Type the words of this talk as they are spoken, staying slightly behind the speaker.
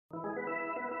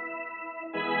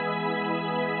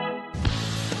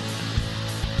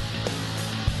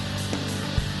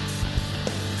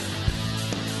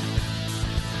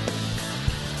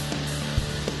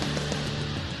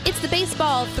the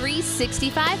Baseball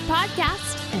 365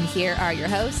 podcast, and here are your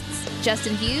hosts,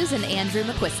 Justin Hughes and Andrew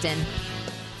McQuiston.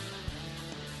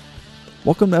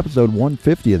 Welcome to episode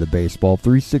 150 of the Baseball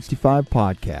 365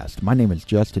 podcast. My name is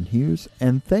Justin Hughes,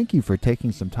 and thank you for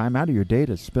taking some time out of your day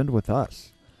to spend with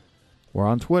us. We're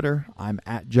on Twitter. I'm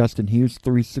at Justin Hughes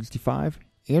 365.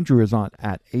 Andrew is on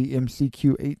at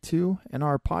AMCQ82, and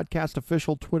our podcast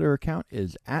official Twitter account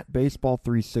is at Baseball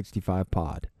 365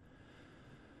 Pod.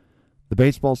 The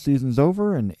baseball season's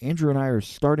over, and Andrew and I are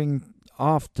starting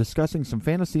off discussing some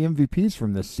fantasy MVPs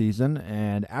from this season,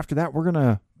 and after that we're going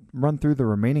to run through the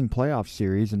remaining playoff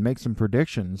series and make some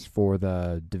predictions for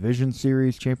the Division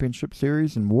Series, Championship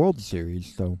Series, and World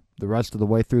Series, so the rest of the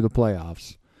way through the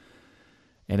playoffs.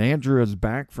 And Andrew is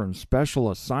back from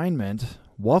special assignment.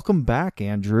 Welcome back,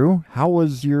 Andrew. How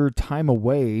was your time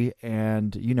away?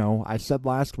 And, I said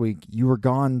last week you were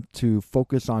gone to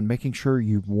focus on making sure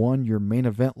you won your main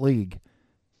event league.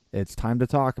 It's time to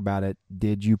talk about it.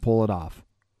 Did you pull it off?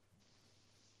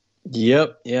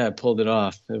 Yep. Yeah, I pulled it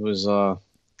off. It was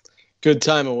good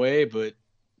time away, but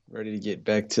ready to get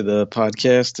back to the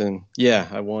podcast. And yeah,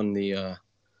 I won the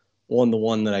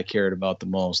one that I cared about the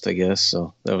most, I guess.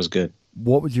 So that was good.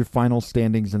 What was your final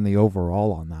standings in the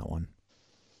overall on that one?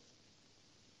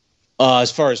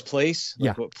 As far as place?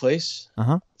 Yeah. What place?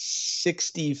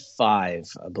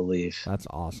 65, I believe. That's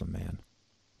awesome, man.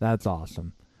 That's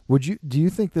awesome. Do you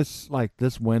think this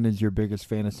win is your biggest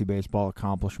fantasy baseball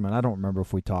accomplishment? I don't remember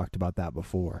if we talked about that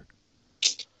before.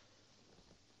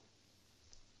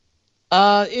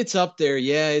 It's up there.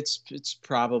 Yeah, it's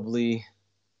probably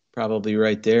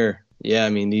right there. Yeah, I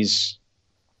mean these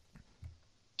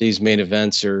main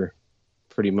events are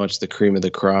pretty much the cream of the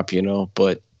crop,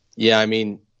 but yeah, I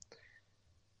mean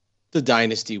the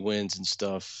dynasty wins and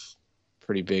stuff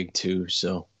pretty big too.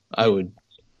 So I would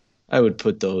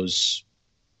put those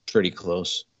pretty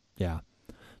close. Yeah.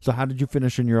 So how did you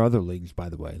finish in your other leagues, by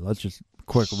the way? Let's just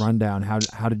quick rundown.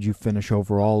 How did you finish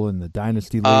overall in the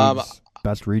dynasty leagues?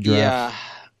 Best redraft? Yeah.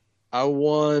 I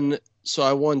won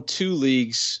 2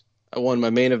 leagues. I won my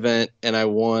main event and I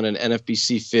won an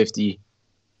NFBC 50,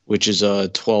 which is a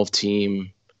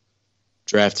 12-team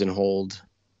draft and hold.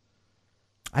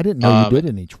 I didn't know you did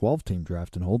any 12-team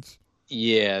draft and holds.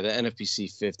 Yeah, the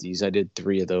NFBC 50s. I did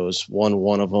 3 of those. Won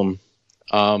one of them.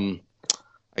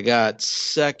 I got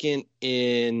second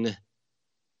in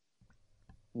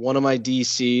one of my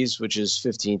DCs, which is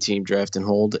 15-team draft and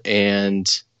hold, and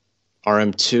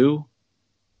RM2.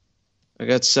 I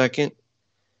got second.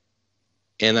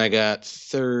 And I got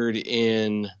third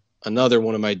in another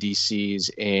one of my DCs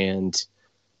and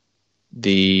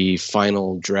the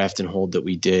final draft and hold that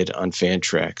we did on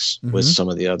Fantrax with some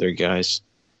of the other guys.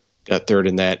 Got third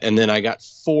in that. And then I got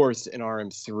fourth in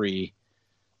RM3,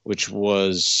 which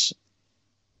was...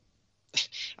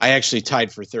 I actually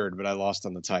tied for third, but I lost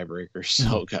on the tiebreaker,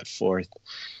 so got fourth.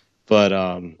 But,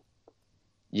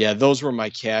 yeah, those were my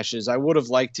cashes. I would have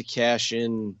liked to cash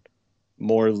in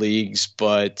more leagues,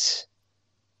 but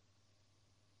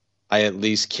I at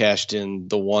least cashed in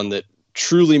the one that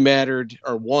truly mattered,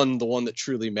 or won the one that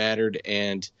truly mattered,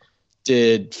 and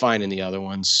did fine in the other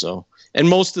ones. So, and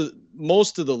most of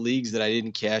the leagues that I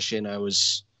didn't cash in, I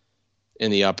was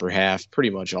in the upper half, pretty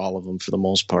much all of them for the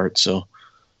most part. So,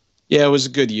 yeah, it was a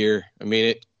good year. I mean,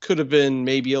 it could have been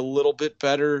maybe a little bit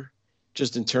better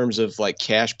just in terms of like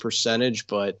cash percentage,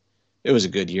 but it was a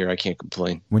good year. I can't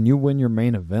complain. When you win your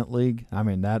main event league, I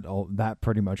mean, that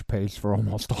pretty much pays for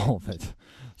almost all of it.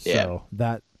 So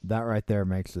yeah. That right there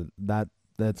makes it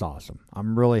that's awesome.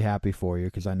 I'm really happy for you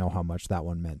because I know how much that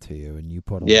one meant to you, and you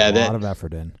put a lot of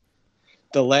effort in.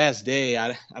 The last day,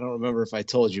 I don't remember if I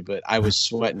told you, but I was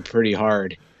sweating pretty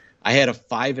hard. I had a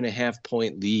 5.5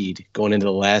 point lead going into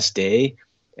the last day,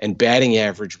 and batting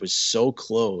average was so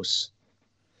close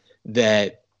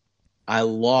that I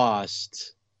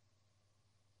lost.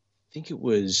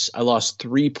 I lost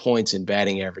 3 points in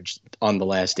batting average on the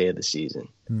last day of the season.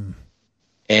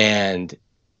 And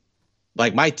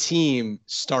like my team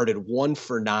started 1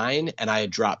 for 9 and I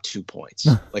had dropped 2 points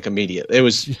like immediately. It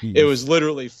was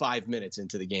literally 5 minutes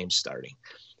into the game starting.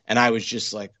 And I was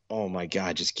just like, oh my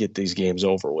God, just get these games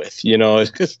over with,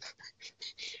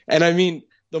 And I mean,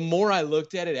 the more I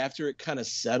looked at it after it kind of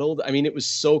settled, I mean, it was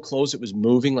so close. It was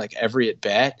moving like every at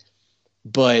bat.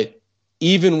 But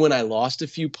even when I lost a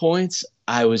few points,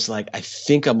 I was like, I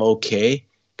think I'm okay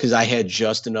because I had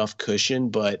just enough cushion.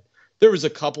 But there was a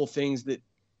couple things that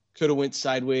could have went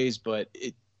sideways, but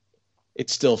it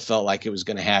still felt like it was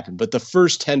going to happen. But the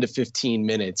first 10 to 15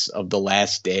 minutes of the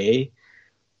last day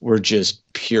were just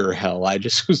pure hell. I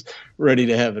just was ready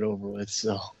to have it over with.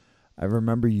 So I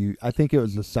remember I think it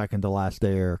was the second to last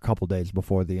day or a couple days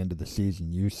before the end of the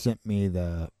season. You sent me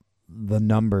the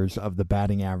numbers of the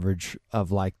batting average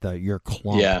of like your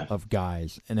clump of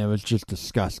guys, and it was just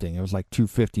disgusting. It was like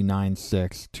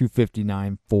 259.6,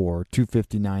 259.4,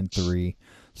 259.3,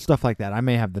 stuff like that. I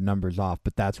may have the numbers off,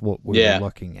 but that's what we were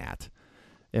looking at.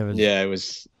 It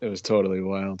was totally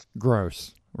wild.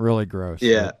 Gross. Really gross.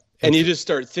 Yeah. And you just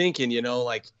start thinking,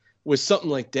 like with something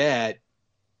like that,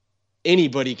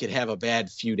 anybody could have a bad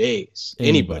few days.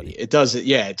 Anybody. It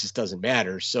just doesn't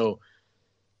matter. So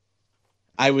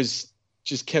I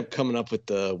just kept coming up with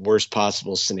the worst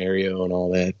possible scenario and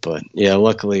all that. But yeah,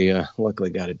 luckily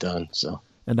got it done. So.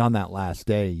 And on that last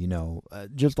day,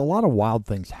 just a lot of wild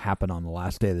things happen on the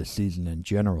last day of the season in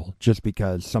general, just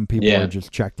because some people are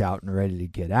just checked out and ready to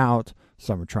get out.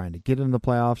 Some are trying to get into the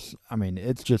playoffs. I mean,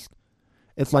 it's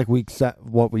like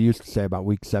what we used to say about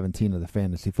week 17 of the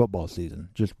fantasy football season.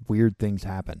 Just weird things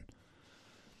happen.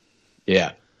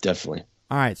 Yeah, definitely.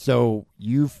 All right, so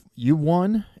you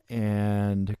won,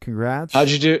 and congrats. How'd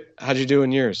you do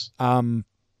in yours?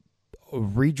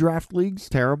 Redraft leagues,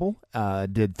 terrible.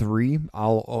 Did 3.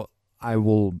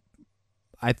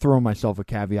 I throw myself a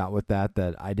caveat with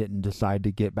that I didn't decide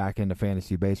to get back into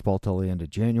fantasy baseball till the end of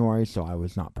January, so I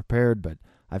was not prepared, but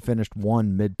I finished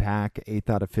 1 mid-pack, 8th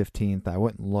out of 15th. I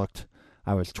went and looked.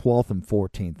 I was 12th and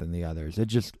 14th in the others.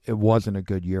 It wasn't a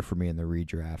good year for me in the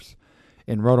redrafts.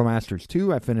 In Rotomasters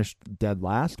 2, I finished dead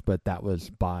last, but that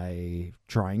was by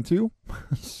trying to.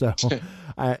 So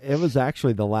it was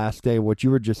actually the last day. What you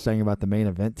were just saying about the main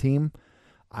event team,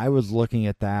 I was looking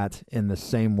at that in the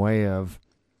same way of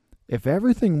if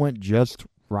everything went just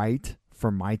right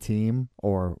for my team,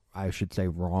 or I should say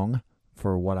wrong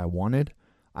for what I wanted,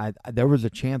 there was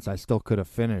a chance I still could have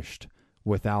finished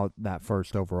without that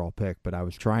first overall pick, but I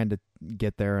was trying to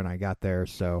get there, and I got there,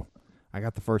 so I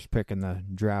got the first pick in the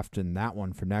draft in that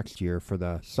one for next year for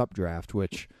the SUP draft,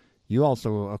 which you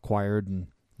also acquired, and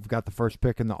we've got the first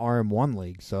pick in the RM1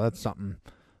 league, so that's something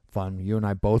fun. You and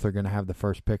I both are going to have the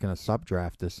first pick in a SUP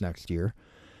draft this next year.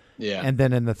 Yeah. And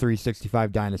then in the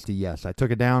 365 Dynasty, yes, I took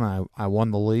it down. I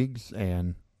won the leagues,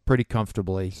 and pretty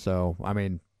comfortably. So, I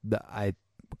mean, a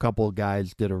couple of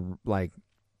guys did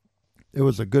it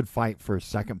was a good fight for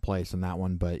second place in that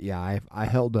one, but yeah, I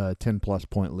held a 10-plus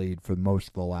point lead for most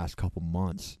of the last couple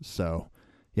months. So,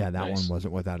 yeah, that one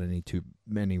wasn't without any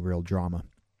real drama.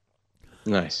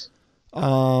 Nice.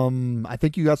 I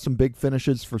think you got some big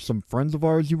finishes for some friends of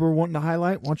ours you were wanting to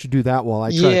highlight. Why don't you do that while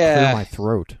I try to clear my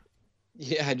throat?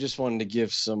 Yeah, I just wanted to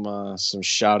give some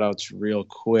shout outs real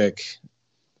quick.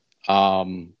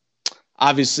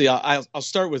 Obviously, I'll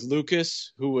start with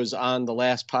Lucas, who was on the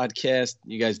last podcast.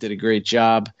 You guys did a great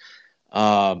job.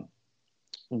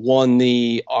 Won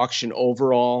the auction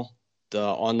overall, the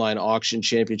online auction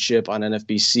championship on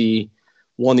NFBC.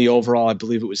 Won the overall, I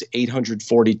believe it was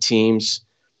 840 teams.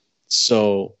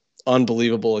 So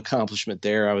unbelievable accomplishment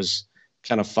there. I was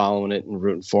kind of following it and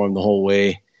rooting for him the whole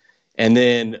way. And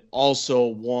then also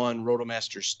won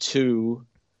Rotomasters 2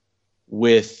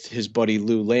 with his buddy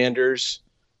Lou Landers.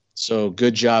 So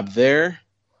good job there.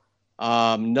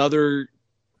 Another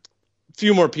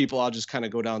few more people I'll just kind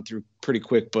of go down through pretty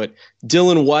quick. But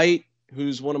Dylan White,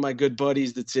 who's one of my good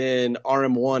buddies that's in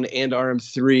RM1 and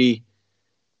RM3,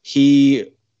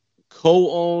 he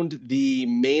co-owned the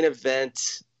main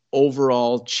event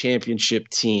overall championship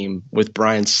team with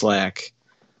Brian Slack.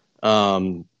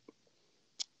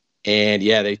 And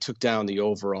yeah, they took down the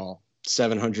overall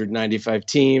 795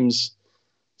 teams.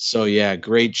 So yeah,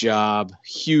 great job.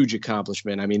 Huge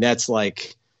accomplishment. I mean, that's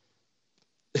like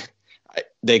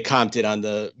they comped it on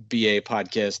the BA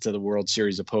podcast to the World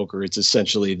Series of Poker. It's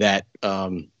essentially that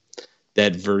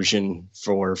that version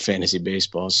for fantasy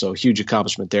baseball. So huge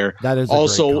accomplishment there. That is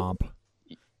also a great comp.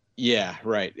 Yeah,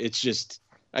 right. It's just,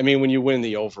 I mean, when you win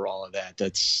the overall of that,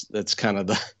 that's kind of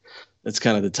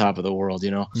the top of the world, you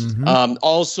know. Mm-hmm.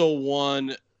 Also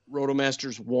won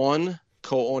Rotomasters 1,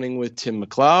 co-owning with Tim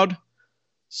McLeod.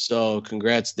 So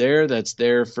congrats there. That's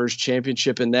their first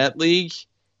championship in that league.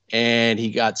 And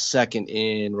he got second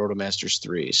in Rotomasters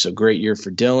 3. So great year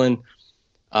for Dylan.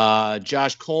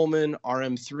 Josh Coleman,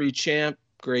 RM3 champ.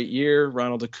 Great year.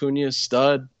 Ronald Acuna,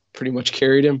 stud. Pretty much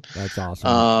carried him. That's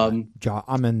awesome.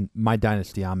 I'm in my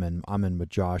dynasty. I'm in with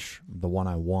Josh, the one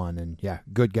I won. And yeah,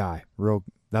 good guy.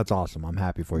 That's awesome. I'm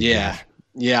happy for you. Yeah. Josh.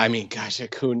 Yeah. I mean, gosh,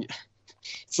 Acuna.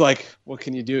 It's like, what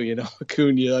can you do? You know,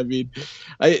 Acuna. I mean,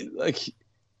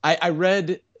 I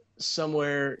read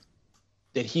somewhere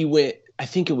that he went, I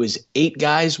think it was 8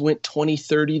 guys went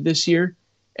 20-30 this year.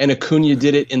 and Acuna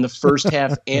did it in the first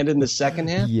half and in the second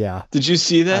half. Yeah. Did you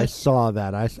see that? I saw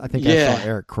that. I think I saw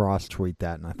Eric Cross tweet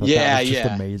that, and I thought that was just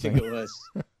amazing. I think it was.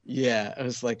 Yeah, I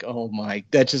was like, oh my,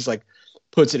 that just like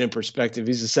puts it in perspective.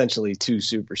 He's essentially two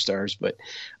superstars. But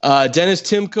Dennis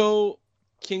Timko,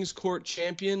 Kings Court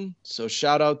champion. So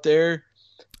shout out there.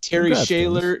 Terry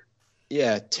Shaler.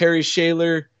 Yeah, Terry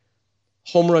Shaler,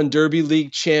 Home Run Derby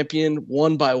League champion,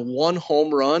 won by 1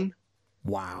 home run.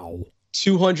 Wow.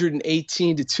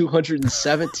 218 to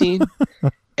 217.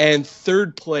 And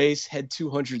third place had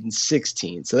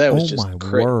 216. So that was just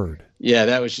crazy. Word. Yeah,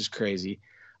 that was just crazy.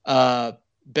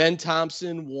 Ben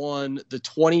Thompson won the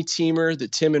 20-teamer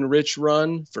that Tim and Rich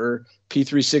run for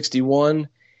P361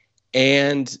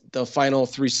 and the final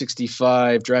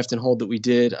 365 draft and hold that we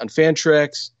did on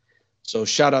Fantrax. So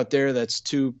shout out there. That's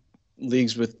 2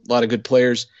 leagues with a lot of good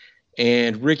players.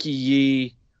 And Ricky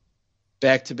Yee,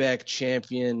 back-to-back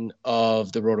champion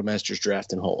of the Rotomasters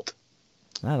draft and hold.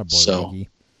 Ricky.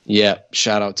 Yeah,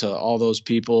 shout out to all those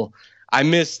people.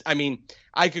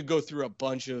 I could go through a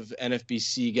bunch of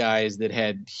NFBC guys that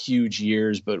had huge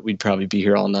years, but we'd probably be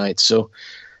here all night. So,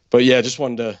 but yeah, just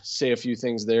wanted to say a few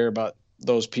things there about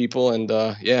those people, and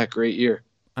great year.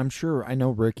 I'm sure. I know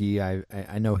Ricky. I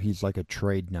know he's like a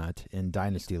trade nut in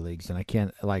dynasty leagues, and I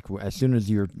can't as soon as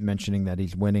you're mentioning that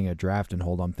he's winning a draft and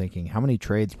hold, I'm thinking, how many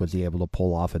trades was he able to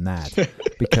pull off in that?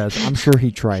 Because I'm sure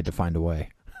he tried to find a way.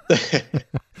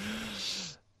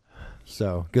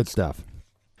 So good stuff.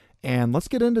 And let's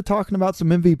get into talking about some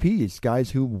MVPs,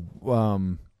 guys who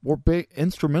were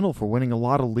instrumental for winning a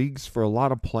lot of leagues for a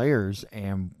lot of players,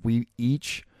 and we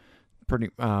each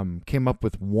came up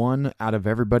with one out of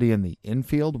everybody in the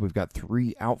infield. We've got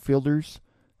 3 outfielders.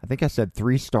 I think I said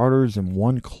 3 starters and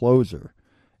 1 closer.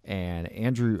 And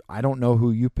Andrew, I don't know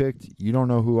who you picked. You don't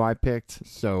know who I picked.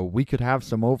 So we could have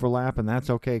some overlap, and that's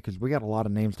okay because we got a lot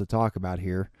of names to talk about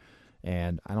here.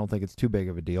 And I don't think it's too big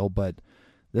of a deal, but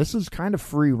this is kind of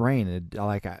free reign.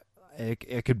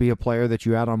 It could be a player that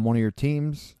you had on one of your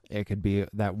teams. It could be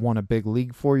that won a big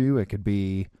league for you. It could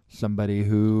be somebody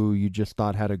who you just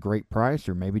thought had a great price,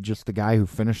 or maybe just the guy who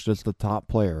finished as the top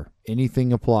player.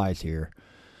 Anything applies here.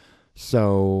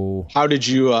 So how did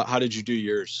you do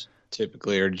yours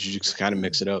typically, or did you just kind of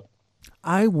mix it up?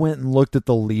 I went and looked at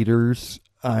the leaders,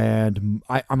 and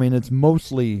I mean it's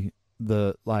mostly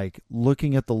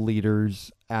looking at the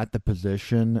leaders at the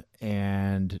position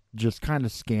and just kind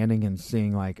of scanning and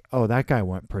seeing oh, that guy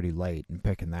went pretty late and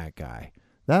picking that guy.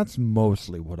 That's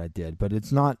mostly what I did, but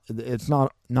it's not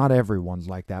everyone's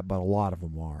like that, but a lot of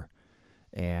them are.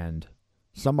 And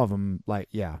some of them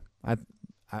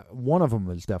one of them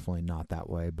is definitely not that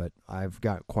way, but I've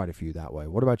got quite a few that way.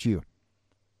 What about you?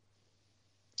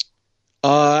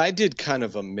 I did kind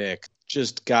of a mix.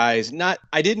 Just guys,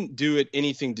 I didn't do it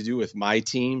anything to do with my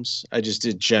teams. I just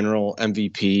did general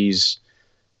MVPs,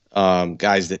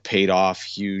 guys that paid off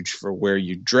huge for where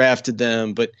you drafted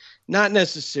them, but not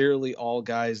necessarily all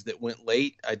guys that went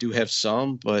late. I do have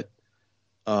some, but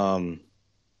some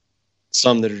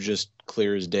that are just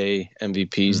clear as day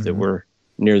MVPs that were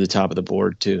near the top of the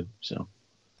board too. So,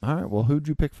 all right. Well, who'd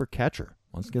you pick for catcher?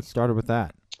 Let's get started with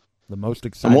that. The most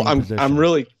exciting position.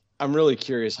 I'm really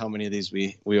curious how many of these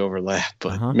we overlap,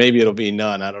 but maybe it'll be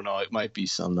none. I don't know. It might be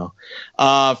some though.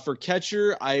 For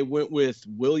catcher, I went with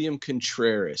William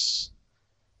Contreras,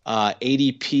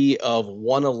 ADP of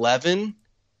 111.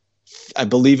 I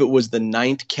believe it was the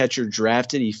 9th catcher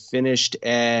drafted. He finished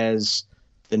as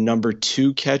the number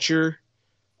 2 catcher.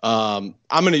 I'm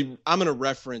gonna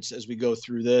reference as we go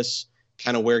through this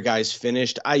kind of where guys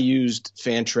finished. I used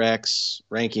Fantrax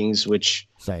rankings, which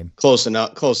same close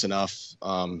enough.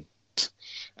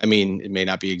 I mean, it may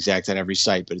not be exact on every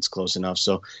site, but it's close enough.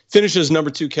 So finishes number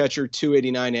 2 catcher,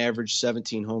 289 average,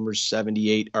 17 homers,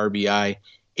 78 RBI,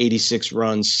 86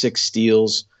 runs, 6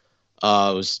 steals.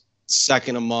 Was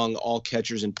second among all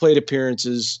catchers in plate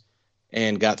appearances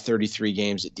and got 33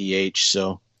 games at DH.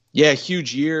 So yeah,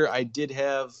 huge year. I did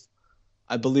have,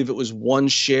 I believe it was 1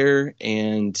 share,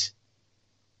 and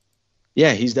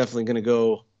yeah, he's definitely going to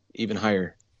go even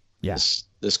higher. Yeah.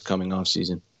 This coming off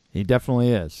season. He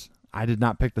definitely is. I did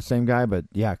not pick the same guy, but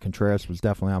yeah, Contreras was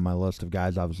definitely on my list of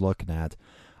guys I was looking at.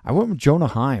 I went with Jonah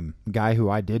Heim, a guy who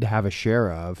I did have a share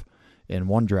of in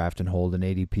one draft and hold, an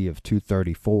ADP of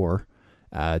 234,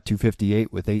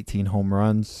 258 with 18 home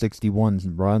runs,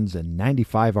 61 runs, and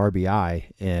 95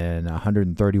 RBI in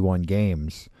 131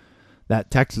 games. That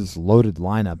Texas loaded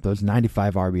lineup, those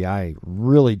 95 RBI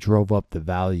really drove up the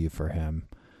value for him.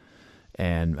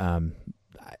 And,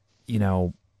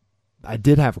 I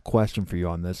did have a question for you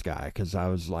on this guy because I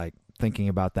was thinking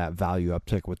about that value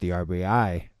uptick with the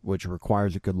RBI, which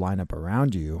requires a good lineup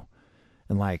around you.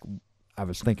 And like, I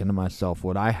was thinking to myself,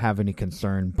 would I have any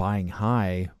concern buying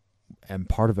high, and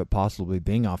part of it possibly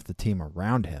being off the team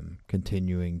around him,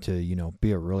 continuing to,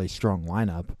 be a really strong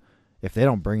lineup? If they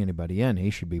don't bring anybody in, he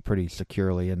should be pretty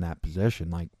securely in that position.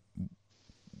 Like,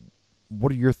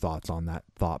 what are your thoughts on that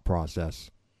thought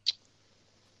process?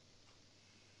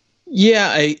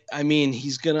 Yeah, I mean,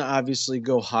 he's going to obviously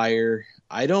go higher.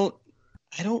 I don't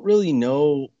really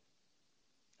know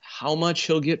how much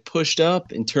he'll get pushed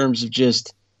up in terms of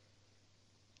just,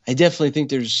 I definitely think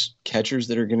there's catchers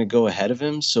that are going to go ahead of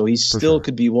him. So he still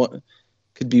could be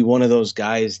one of those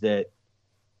guys that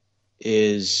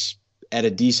is at a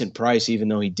decent price, even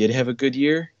though he did have a good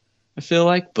year, I feel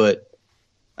like, but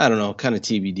I don't know, kind of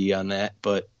TBD on that,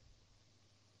 but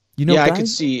yeah,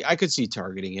 guys, I could see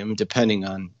targeting him depending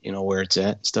on, where it's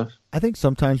at and stuff. I think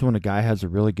sometimes when a guy has a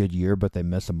really good year, but they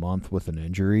miss a month with an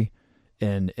injury,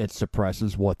 and it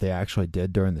suppresses what they actually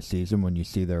did during the season when you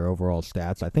see their overall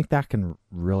stats, I think that can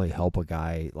really help a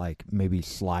guy, like, maybe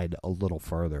slide a little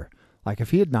further. Like,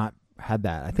 if he had not had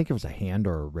that, I think it was a hand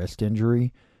or a wrist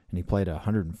injury, and he played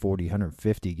 140,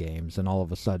 150 games, and all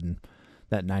of a sudden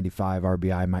that 95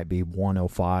 RBI might be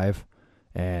 105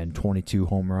 and 22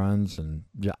 home runs, and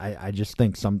I just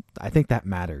think I think that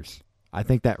matters. I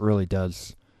think that really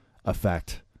does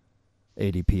affect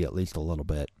ADP at least a little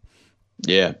bit.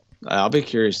 Yeah, I'll be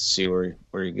curious to see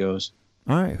where he goes.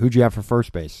 All right, who'd you have for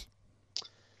first base?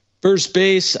 First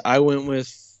base, I went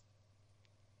with.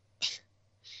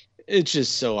 It's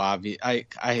just so obvious. I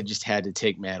just had to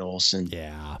take Matt Olson.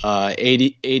 Yeah.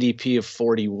 ADP of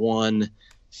 41,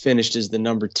 finished as the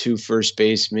number 2 first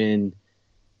baseman.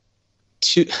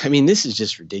 This is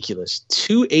just ridiculous.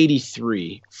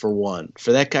 283 for one.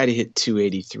 For that guy to hit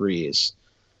 283 is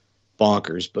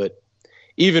bonkers, but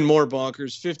even more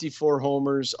bonkers, 54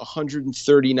 homers,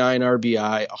 139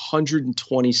 RBI,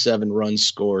 127 runs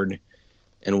scored,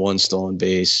 and 1 stolen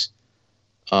base.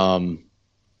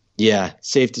 Yeah,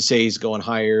 safe to say he's going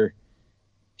higher.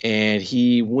 And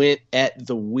he went at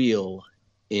the wheel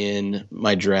in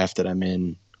my draft that I'm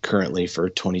in currently for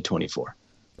 2024.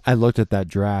 I looked at that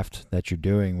draft that you're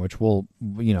doing, which we're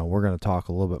going to talk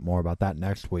a little bit more about that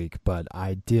next week. But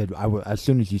I did. As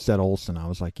soon as you said Olson, I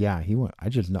was like, yeah, he went. I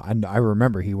just know. I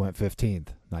remember he went 15th.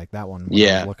 Like that one. When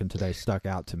I was looking today stuck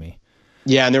out to me.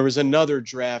 Yeah, and there was another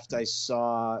draft I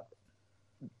saw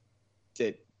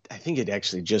that I think it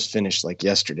actually just finished like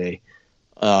yesterday,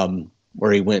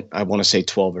 where he went. I want to say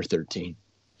 12 or 13.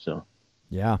 So.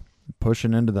 Yeah.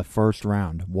 Pushing into the first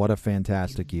round. What a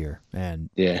fantastic year. And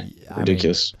yeah,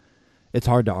 ridiculous. It's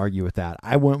hard to argue with that.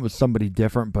 I went with somebody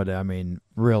different, but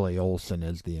really Olson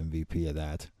is the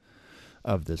MVP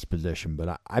of this position.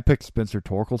 But I picked Spencer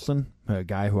Torkelson, a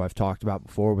guy who I've talked about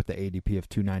before with the ADP of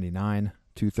 299,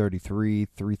 233,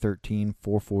 313,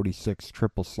 446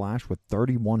 triple slash with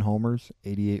 31 homers,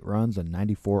 88 runs, and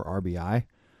 94 RBI.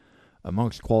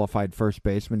 Amongst qualified first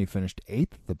basemen, he finished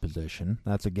 8th at the position.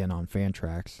 That's again on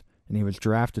Fantrax. And he was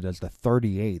drafted as the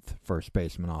 38th first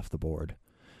baseman off the board.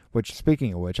 Which,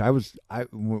 speaking of which, I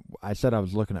said I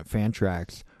was looking at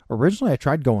Fantrax. Originally, I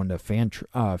tried going to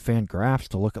Fangraphs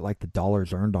to look at like the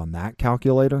dollars earned on that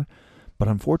calculator, but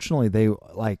unfortunately, they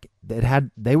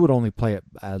would only play it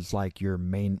as like your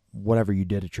main, whatever you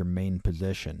did at your main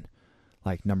position,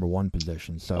 like number 1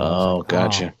 position. So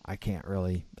gotcha. I can't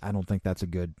really. I don't think that's a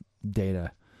good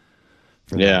data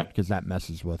for that because that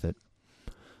messes with it.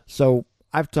 So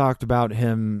I've talked about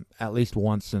him at least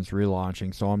once since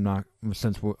relaunching,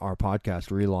 since our podcast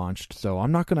relaunched, so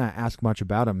I'm not going to ask much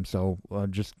about him, so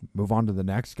just move on to the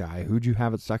next guy. Who'd you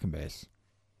have at second base?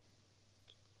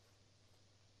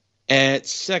 At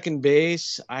second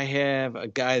base, I have a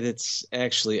guy that's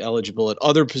actually eligible at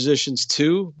other positions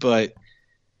too, but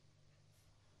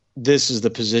this is the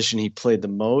position he played the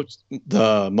most,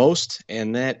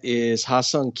 and that is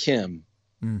Ha-Seong Kim.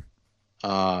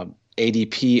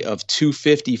 ADP of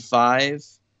 255,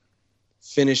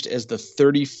 finished as the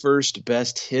 31st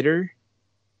best hitter,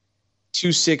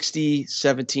 260,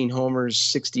 17 homers,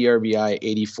 60 RBI,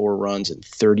 84 runs, and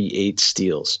 38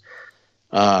 steals.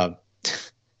 What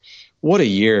a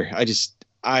year.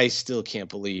 I still can't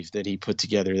believe that he put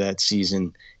together that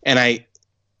season. And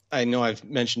I know I've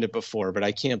mentioned it before, but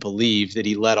I can't believe that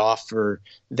he led off for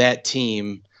that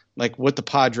team, like what the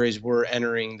Padres were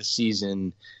entering the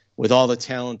season with all the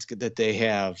talent that they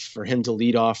have. For him to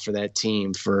lead off for that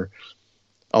team for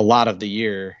a lot of the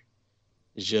year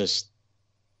is just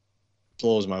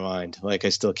blows my mind. Like, I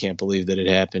still can't believe that it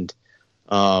happened.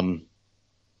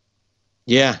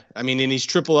 Yeah, and he's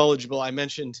triple eligible. I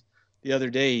mentioned the other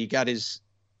day he got his,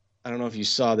 I don't know if you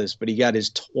saw this, but he got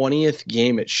his 20th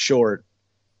game at short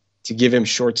to give him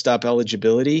shortstop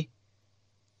eligibility.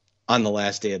 on the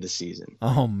last day of the season.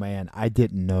 Oh man, I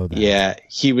didn't know that. Yeah,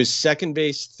 he was second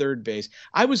base, third base.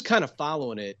 I was kind of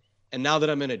following it, and now that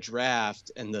I'm in a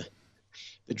draft and the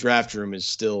draft room is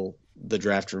still the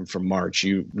draft room from March,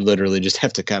 you literally just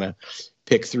have to kind of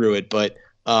pick through it. But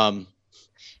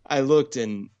I looked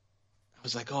and I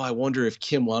was like, oh, I wonder if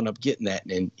Kim wound up getting that.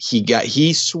 And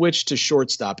he switched to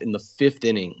shortstop in the 5th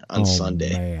inning on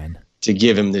Sunday man. to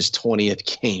give him this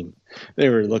 20th game. They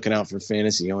were looking out for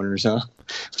fantasy owners, huh?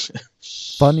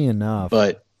 Funny enough.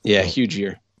 But yeah, huge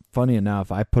year. Funny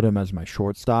enough, I put him as my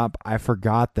shortstop. I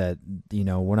forgot that,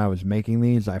 when I was making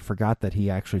these, I forgot that he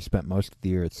actually spent most of the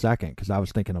year at second, because I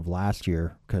was thinking of last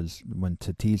year, because when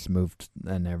Tatis moved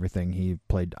and everything, he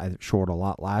played short a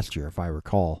lot last year, if I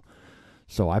recall.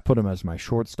 So I put him as my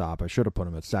shortstop. I should have put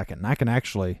him at second. And I can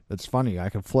actually, it's funny, I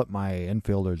can flip my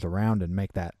infielders around and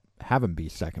have him be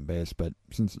second base, but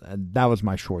since that was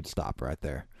my shortstop right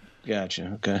there.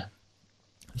 Gotcha. Okay.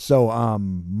 So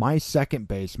my second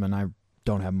baseman, I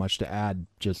don't have much to add,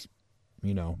 just,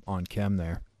 on Kim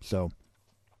there. So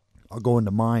I'll go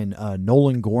into mine.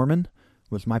 Nolan Gorman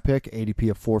was my pick, ADP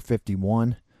of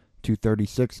 451,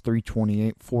 236,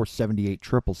 328, 478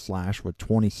 triple slash with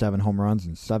 27 home runs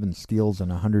and 7 steals in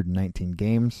 119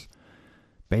 games.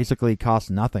 Basically cost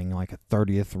nothing, like a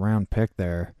 30th round pick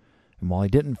there. And while he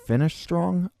didn't finish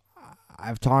strong,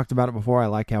 I've talked about it before. I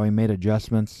like how he made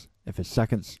adjustments. If his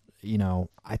seconds,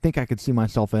 I think I could see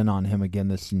myself in on him again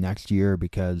this next year,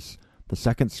 because the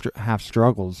second half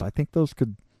struggles, I think those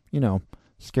could,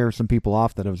 scare some people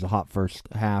off that it was a hot first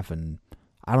half. And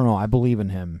I don't know. I believe in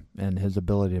him and his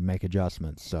ability to make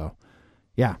adjustments. So,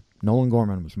 yeah, Nolan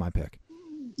Gorman was my pick.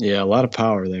 Yeah, a lot of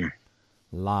power there.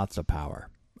 Lots of power.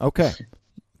 Okay,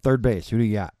 third base. Who do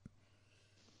you got?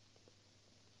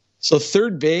 So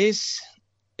third base,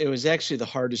 it was actually the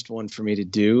hardest one for me to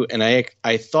do. And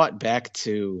I thought back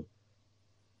to,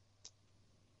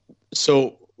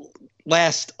 so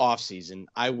last offseason,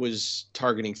 I was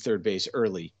targeting third base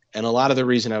early. And a lot of the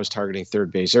reason I was targeting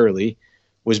third base early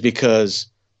was because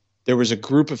there was a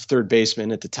group of third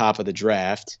basemen at the top of the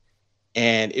draft,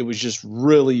 and it was just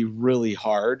really, really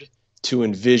hard to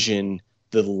envision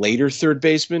the later third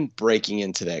baseman breaking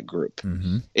into that group.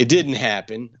 Mm-hmm. It didn't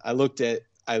happen. I looked at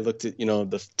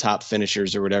the top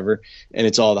finishers or whatever, and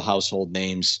it's all the household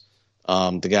names,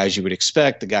 the guys you would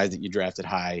expect, the guys that you drafted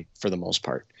high for the most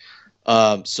part.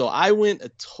 So I went a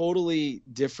totally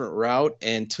different route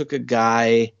and took a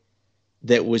guy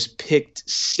that was picked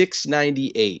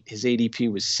 698. His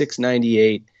ADP was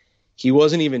 698. He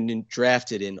wasn't even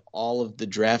drafted in all of the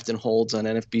draft and holds on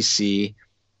NFBC,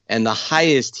 and the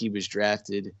highest he was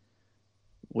drafted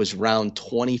was round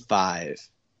 25.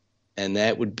 And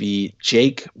that would be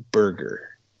Jake Burger.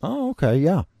 Oh, okay,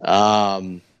 yeah.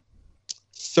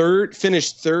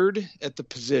 Finished third at the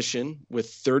position with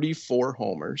 34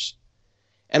 homers.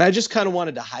 And I just kind of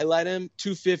wanted to highlight him.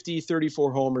 250,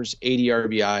 34 homers, 80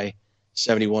 RBI,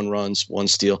 71 runs, 1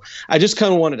 steal. I just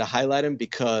kind of wanted to highlight him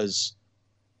because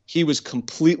he was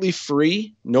completely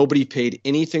free. Nobody paid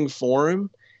anything for him.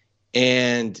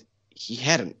 And he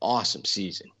had an awesome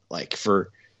season. Like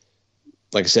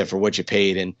I said, for what you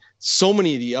paid. And so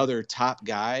many of the other top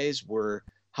guys were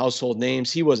household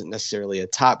names. He wasn't necessarily a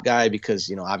top guy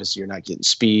because, obviously you're not getting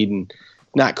speed and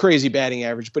not crazy batting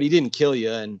average, but he didn't kill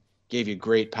you and gave you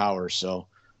great power. So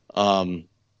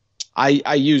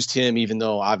I used him, even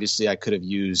though obviously I could have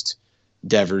used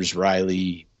Devers,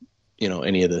 Riley,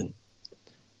 any of the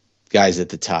guys at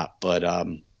the top. But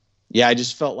I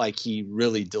just felt like he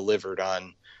really delivered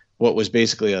on what was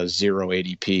basically a 0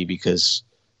 ADP because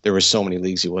there were so many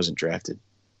leagues he wasn't drafted.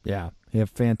 Yeah, he had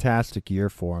a fantastic year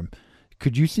for him.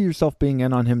 Could you see yourself being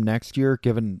in on him next year,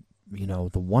 given, the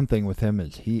one thing with him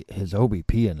is his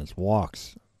OBP and his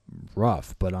walks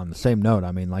rough, but on the same note,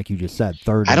 I mean, like you just said,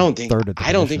 third. I don't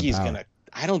think he's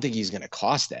gonna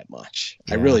cost that much.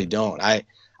 Yeah. I really don't.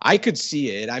 I could see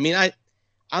it. I mean,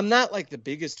 I'm not like the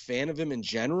biggest fan of him in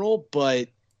general, but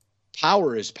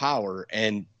power is power,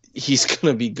 and he's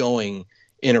gonna be going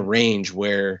in a range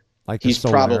where he's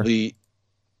probably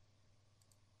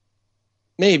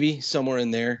maybe somewhere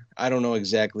in there. I don't know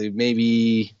exactly.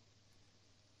 Maybe.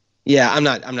 Yeah, I'm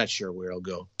not sure where it'll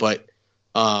go, but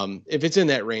if it's in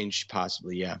that range,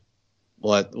 possibly, yeah.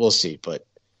 We'll see, but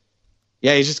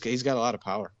yeah, he's got a lot of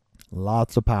power.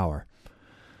 Lots of power.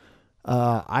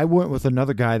 I went with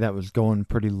another guy that was going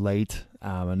pretty late.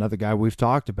 Another guy we've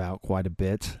talked about quite a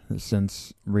bit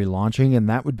since relaunching, and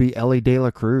that would be Elly De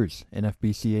La Cruz,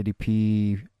 NFBC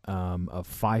ADP of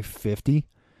 550.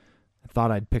 I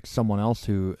thought I'd pick someone else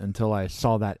until I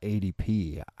saw that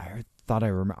ADP. I I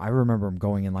remember him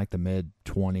going in like the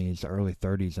mid-20s, early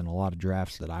 30s in a lot of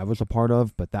drafts that I was a part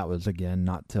of, but that was, again,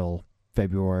 not till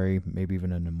February, maybe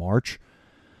even into March.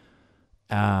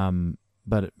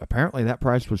 But apparently that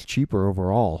price was cheaper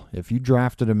overall. If you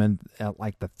drafted him at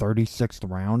like the 36th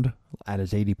round at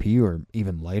his ADP or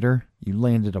even later, you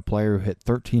landed a player who hit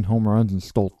 13 home runs and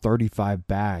stole 35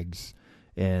 bags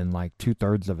in like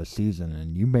 2/3 of a season,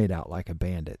 and you made out like a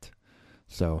bandit.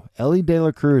 So Elly De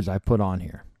La Cruz I put on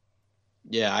here.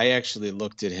 Yeah, I actually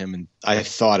looked at him and I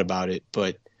thought about it,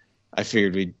 but I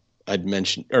figured I'd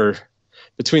mention, or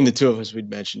between the two of us, we'd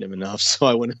mentioned him enough, so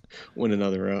I went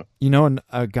another route. You know, and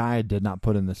a guy I did not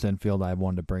put in this infield I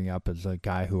wanted to bring up is a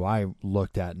guy who I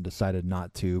looked at and decided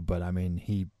not to, but I mean,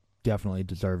 he definitely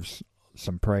deserves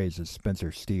some praise, is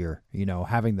Spencer Steer. You know,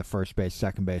 having the first base,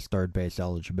 second base, third base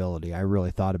eligibility, I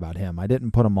really thought about him. I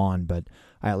didn't put him on, but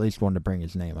I at least wanted to bring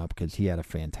his name up because he had a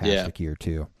fantastic year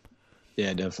too.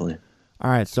 Yeah, definitely. All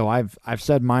right, so I've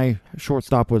said my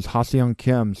shortstop was Ha-Seong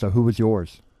Kim, so who was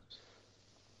yours?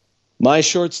 My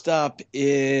shortstop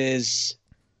is,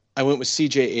 I went with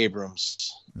C.J.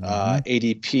 Abrams,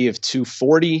 ADP of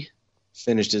 240,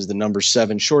 finished as the number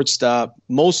 7 shortstop,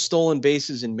 most stolen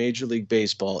bases in Major League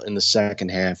Baseball in the second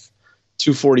half,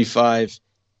 245,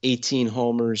 18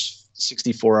 homers,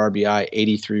 64 RBI,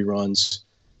 83 runs,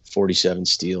 47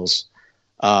 steals.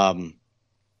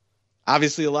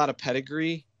 Obviously a lot of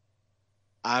pedigree.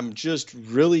 I'm just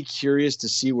really curious to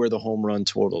see where the home run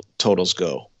totals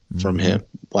go from him,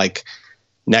 like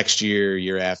next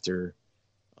year after.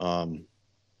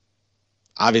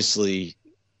 Obviously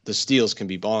the steals can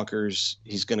be bonkers.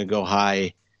 He's going to go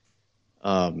high.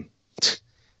 I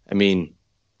mean,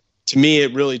 to me,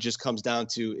 it really just comes down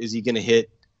to, is he going to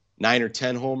hit 9 or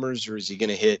 10 homers, or is he going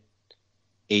to hit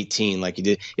 18 like he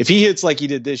did? If he hits like he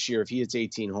did this year, if he hits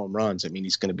 18 home runs, I mean,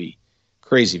 he's going to be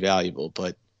crazy valuable,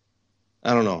 but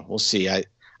I don't know. We'll see.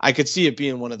 I could see it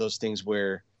being one of those things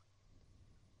where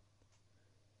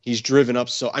he's driven up.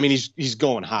 So, I mean, he's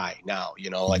going high now, you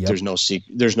know, like there's no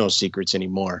secrets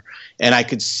anymore. And I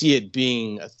could see it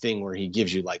being a thing where he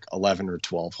gives you like 11 or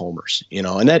 12 homers, you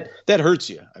know, and that hurts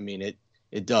you. I mean,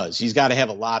 it does. He's got to have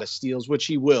a lot of steals, which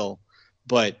he will,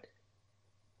 but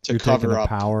to cover up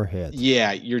power hit.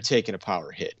 Yeah, you're taking a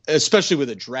power hit, especially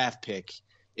with a draft pick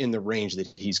in the range that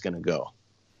he's going to go.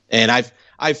 And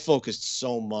I've focused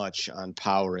so much on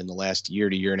power in the last year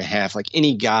to year and a half. Like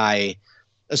any guy,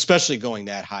 especially going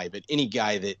that high, but any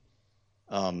guy that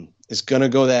is going to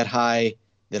go that high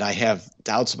that I have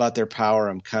doubts about their power,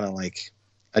 I'm kind of like,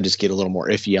 I just get a little more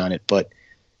iffy on it. But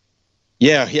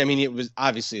yeah, I mean, it was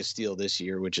obviously a steal this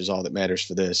year, which is all that matters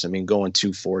for this. I mean, going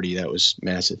 240, that was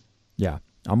massive. Yeah,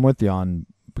 I'm with you on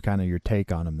kind of your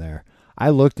take on him there. I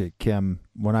looked at Kim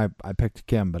when I picked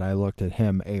Kim, but I looked at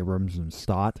him, Abrams, and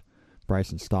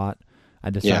Bryson Stott. I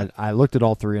decided I looked at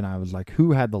all three and I was like,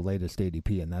 who had the latest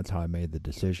ADP? And that's how I made the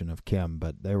decision of Kim,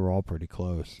 but they were all pretty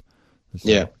close.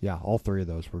 So, yeah, all three of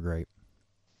those were great.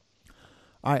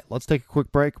 All right, let's take a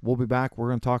quick break. We'll be back. We're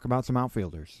going to talk about some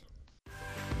outfielders.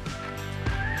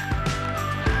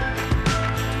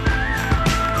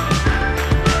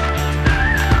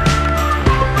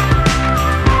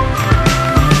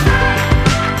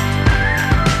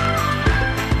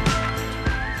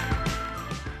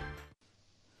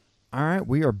 All right,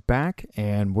 we are back,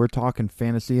 and we're talking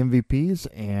fantasy MVPs.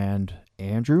 And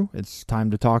Andrew, it's time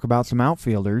to talk about some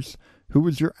outfielders. Who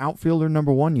was your outfielder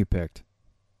number 1 you picked?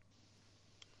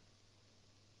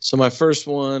 So my first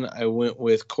one, I went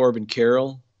with Corbin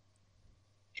Carroll,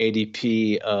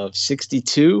 ADP of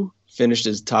 62, finished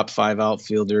as top 5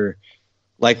 outfielder,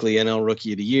 likely NL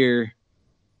Rookie of the Year,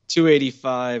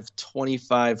 285,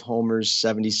 25 homers,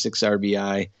 76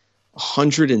 RBI,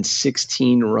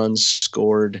 116 runs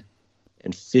scored,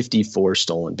 and 54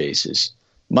 stolen bases.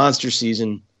 Monster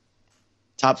season,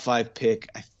 top 5 pick,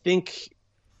 I think,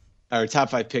 or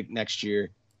top 5 pick next year.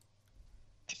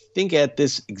 I think at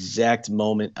this exact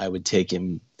moment I would take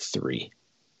him 3.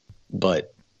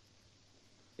 But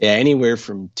yeah, anywhere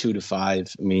from 2 to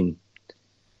 5. I mean,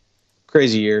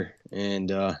 crazy year. And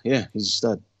yeah, he's a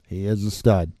stud. He is a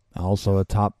stud. Also a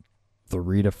top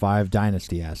 3 to 5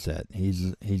 dynasty asset.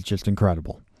 He's just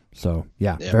incredible. So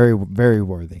yeah, very, very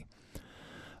worthy.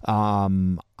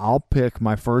 I'll pick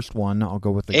my first one. I'll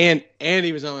go with the and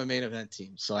he was on my main event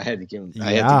team, so I had to give him.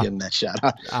 I had to give him that shot.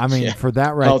 I mean, for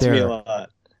that right helped there, me a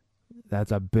lot.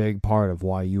 That's a big part of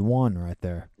why you won right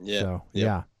there. Yeah. So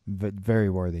yeah, very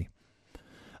worthy.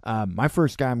 My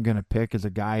first guy I'm gonna pick is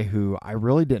a guy who I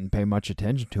really didn't pay much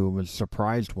attention to and was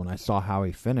surprised when I saw how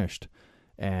he finished,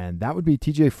 And that would be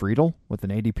TJ Friedel with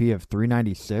an ADP of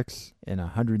 396 in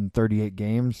 138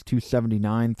 games,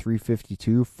 279,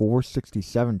 352,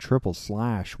 467 triple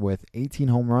slash with 18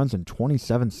 home runs and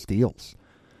 27 steals.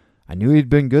 I knew he'd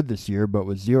been good this year, but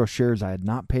with 0 shares, I had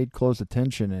not paid close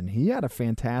attention, and he had a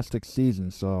fantastic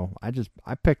season, so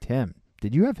I picked him.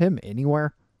 Did you have him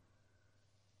anywhere?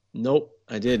 Nope,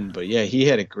 I didn't. But yeah, he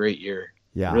had a great year.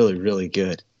 Yeah. Really, really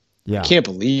good. Yeah. I can't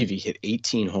believe he hit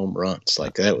 18 home runs.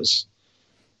 Like that's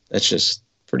just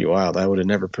pretty wild. I would have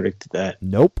never predicted that.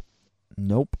 Nope.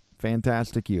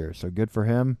 Fantastic year. So good for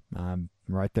him.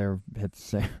 Right there,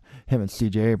 hits him and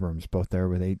CJ Abrams both there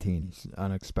with 18. He's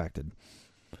unexpected.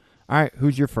 All right,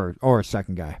 who's your first or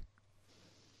second guy?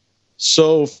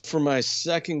 So for my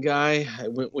second guy, I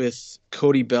went with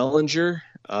Cody Bellinger,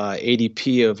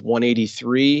 ADP of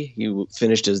 183. He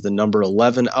finished as the number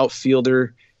 11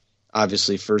 outfielder,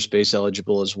 obviously first base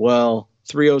eligible as well.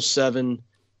 307,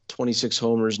 26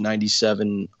 homers,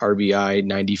 97 RBI,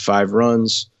 95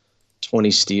 runs,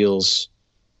 20 steals.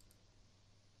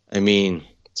 I mean,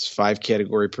 it's 5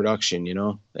 category production,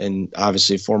 and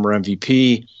obviously former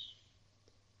MVP.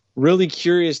 Really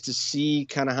curious to see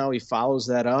kind of how he follows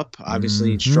that up.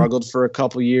 Obviously, he struggled for a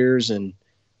couple years, and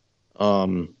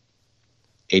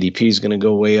ADP is going to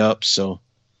go way up. So,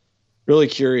 really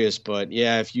curious. But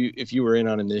yeah, if you were in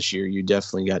on him this year, you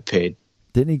definitely got paid.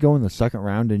 Didn't he go in the second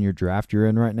round in your draft you're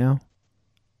in right now?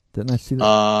 Didn't I see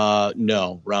that?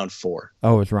 No, round 4.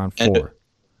 Oh, it's round 4.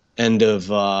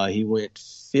 He went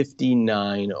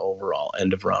 59 overall.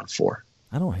 End of round 4.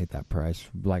 I don't hate that price.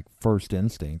 Like first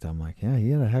instinct, I'm like, yeah,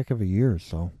 he had a heck of a year.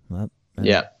 So with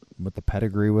the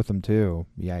pedigree with him too.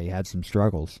 Yeah, he had some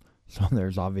struggles. So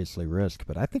there's obviously risk,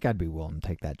 but I think I'd be willing to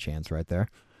take that chance right there.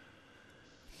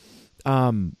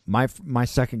 My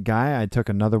second guy, I took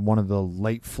another one of the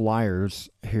late flyers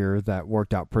here that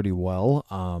worked out pretty well.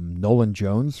 Nolan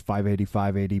Jones,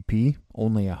 585 ADP,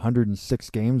 only 106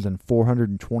 games and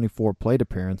 424 plate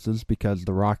appearances because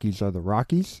the Rockies are the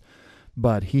Rockies.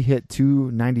 But he hit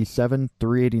 297,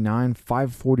 389,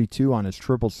 542 on his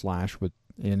triple slash,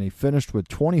 and he finished with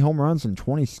 20 home runs and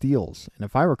 20 steals. And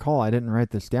if I recall, I didn't write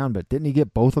this down, but didn't he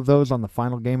get both of those on the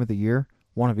final game of the year?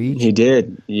 One of each? He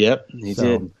did. Yep, he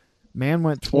did. Man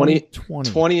went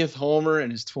 20th homer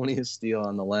and his 20th steal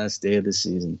on the last day of the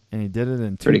season. And he did it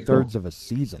in 2/3 of a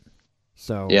season.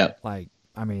 So, yeah.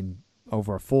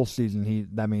 Over a full season,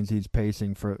 that means he's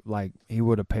pacing for, he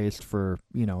would have paced for,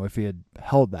 if he had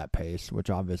held that pace, which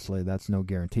obviously that's no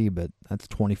guarantee, but that's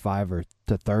 25 or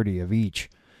to 30 of each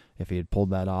if he had pulled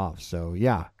that off. So,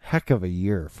 yeah, heck of a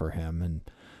year for him. And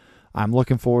I'm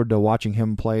looking forward to watching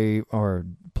him play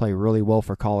really well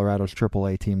for Colorado's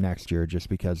AAA team next year just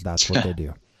because that's what they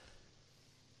do.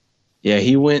 Yeah,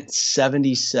 he went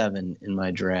 77 in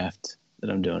my draft that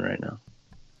I'm doing right now.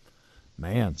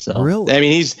 Man, so, really? I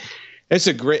mean, it's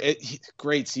a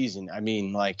great season. I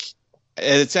mean,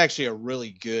 it's actually a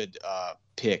really good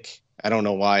pick. I don't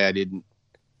know why I didn't.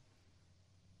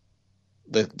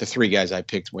 The 3 guys I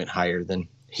picked went higher than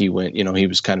he went. He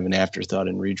was kind of an afterthought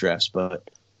in redrafts. But,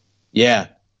 yeah,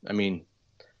 I mean,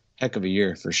 heck of a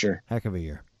year for sure. Heck of a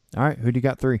year. All right, who do you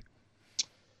got 3?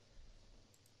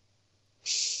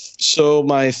 So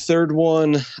my third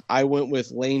one, I went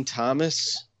with Lane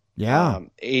Thomas. Yeah.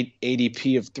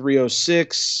 ADP of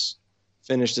 306.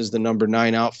 Finished as the number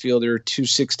 9 outfielder,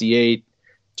 268,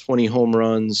 28 home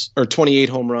runs,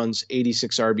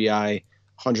 86 RBI,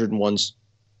 101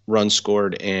 runs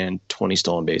scored, and 20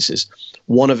 stolen bases.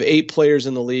 One of 8 players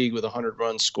in the league with 100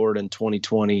 runs scored in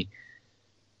 2020.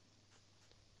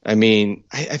 I mean,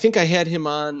 I think I had him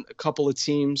on a couple of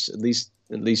teams, at least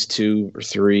 2 or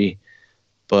 3.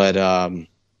 But and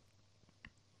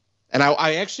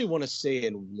I actually want to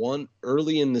say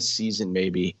early in the season,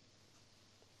 maybe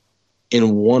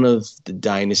in one of the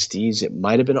dynasties, it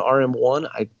might have been RM1.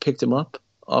 I picked him up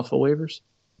off of waivers.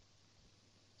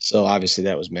 So obviously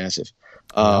that was massive.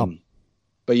 But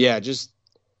yeah, just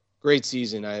great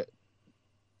season.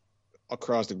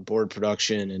 Across the board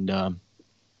production and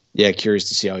curious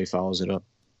to see how he follows it up.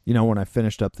 When I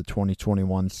finished up the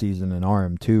 2021 season in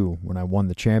RM2, when I won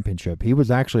the championship, he was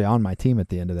actually on my team at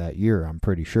the end of that year, I'm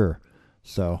pretty sure.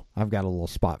 So I've got a little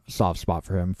soft spot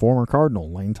for him. Former Cardinal,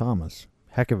 Lane Thomas.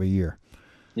 Heck of a year.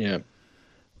 Yeah.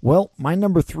 Well, my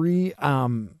number 3,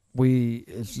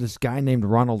 is this guy named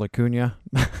Ronald Acuna.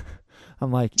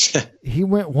 I'm like, he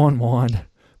went 1-1,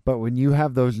 but when you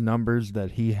have those numbers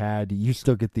that he had, you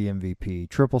still get the MVP.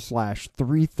 Triple slash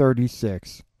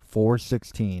 336,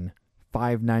 416,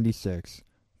 596,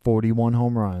 41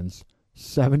 home runs,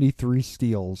 73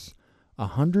 steals,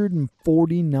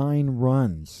 149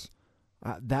 runs.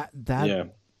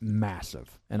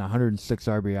 massive. And 106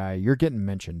 RBI, you're getting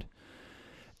mentioned.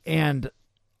 And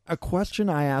a question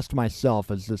I asked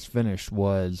myself as this finished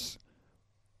was,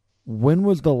 when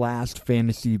was the last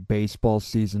fantasy baseball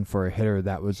season for a hitter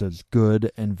that was as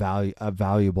good and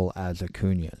valuable as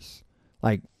Acuna's?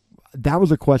 Like, that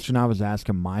was a question I was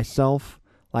asking myself.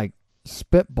 Like,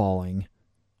 spitballing,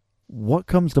 what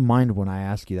comes to mind when I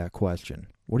ask you that question?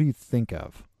 What do you think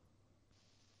of?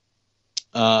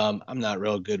 I'm not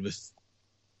real good with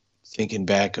thinking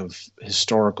back of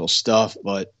historical stuff,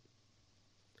 but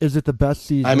is it the best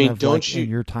season in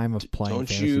your time of playing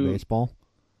fantasy baseball?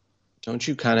 Don't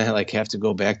you kind of have to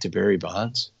go back to Barry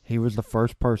Bonds? He was the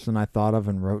first person I thought of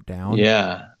and wrote down.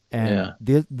 Yeah. And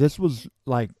this was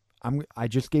like, I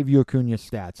just gave you Acuna's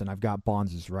stats, and I've got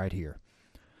Bonds' right here.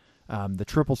 The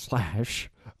triple slash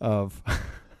of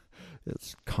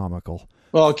it's comical.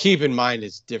 Well, keep in mind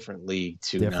it's different league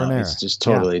too. Different now. Era. It's just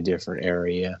totally different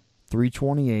area.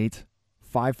 328,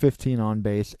 515 on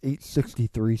base,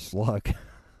 863 slug.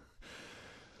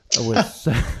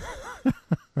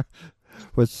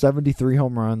 With 73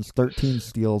 home runs, 13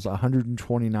 steals,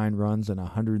 129 runs, and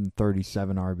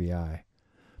 137 RBI.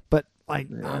 But I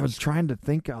was trying to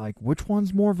think which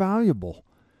one's more valuable,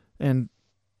 and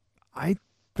I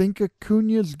think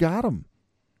Acuna's got him.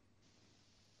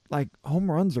 Like, home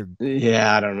runs are...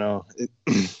 Yeah, I don't know.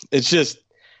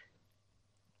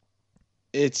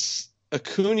 It's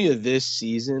Acuna this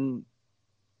season.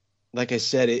 Like I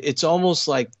said, it's almost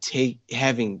like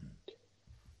having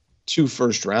 2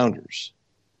 first-rounders.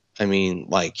 I mean,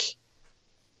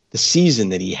 the season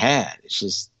that he had, it's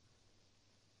just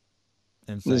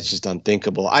insane. It's just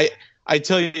unthinkable. I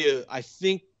tell you, I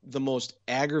think the most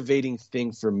aggravating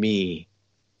thing for me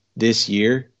this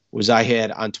year was I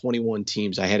had on 21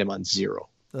 teams, I had him on 0.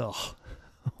 Ugh.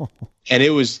 And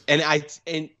it was,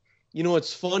 and you know,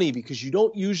 it's funny because you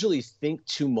don't usually think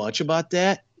too much about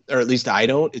that, or at least I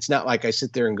don't. It's not like I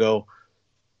sit there and go,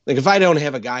 if I don't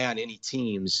have a guy on any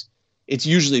teams, it's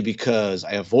usually because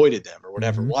I avoided them or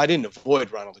whatever. Mm-hmm. Well, I didn't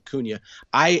avoid Ronald Acuna.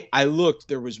 I looked,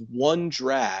 there was one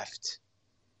draft.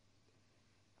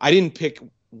 I didn't pick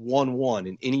 1-1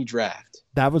 in any draft.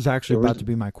 That was actually about to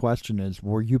be my question is,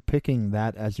 were you picking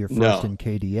that as your first in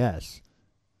KDS?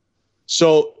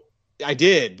 So I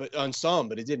did, but on some,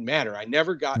 but it didn't matter. I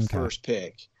never got first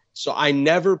pick. So I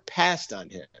never passed on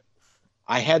him.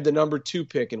 I had the number 2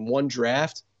 pick in one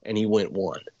draft and he went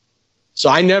 1. So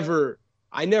I never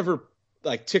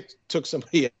took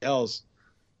somebody else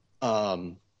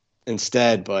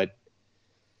instead, but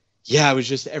yeah, it was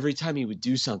just every time he would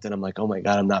do something, I'm like, oh my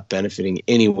God, I'm not benefiting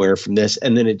anywhere from this.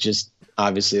 And then it just,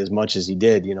 obviously, as much as he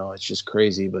did, it's just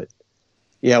crazy. But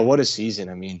yeah, what a season.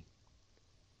 I mean,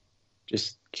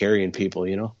 just carrying people,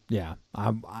 Yeah.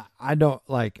 I don't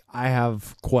I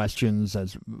have questions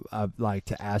as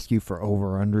to ask you for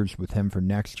over-unders with him for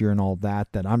next year and all that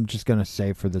I'm just going to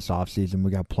save for this offseason. We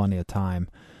got plenty of time.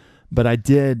 But I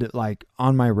did,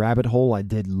 on my rabbit hole, I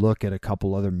did look at a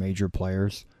couple other major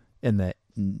players in the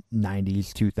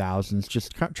 90s, 2000s,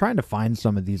 just trying to find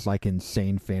some of these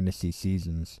insane fantasy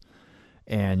seasons.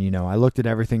 And, I looked at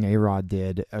everything A-Rod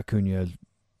did. Acuna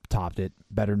topped it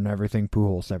better than everything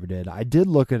Pujols ever did. I did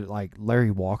look at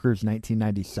Larry Walker's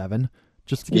 1997.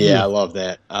 Just to give I love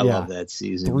that. I love that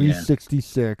season.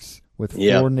 366 with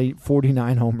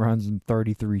 49 home runs and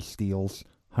 33 steals,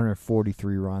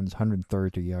 143 runs,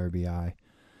 130 RBI.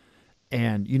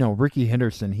 And, Ricky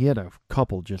Henderson, he had a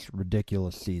couple just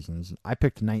ridiculous seasons. I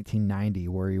picked 1990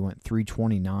 where he went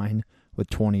 329 with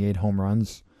 28 home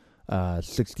runs,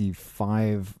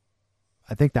 65,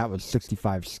 I think that was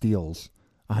 65 steals,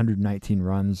 119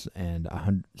 runs, and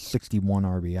 161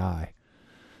 RBI.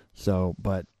 So,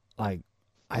 but,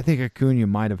 I think Acuna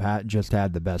might have had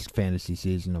the best fantasy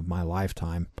season of my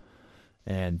lifetime.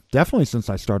 And definitely since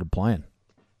I started playing.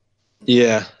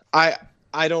 Yeah, I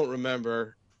don't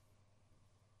remember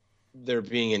there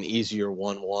being an easier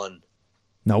 1-1.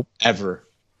 Nope. Ever.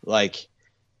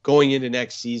 Going into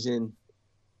next season,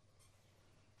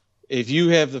 if you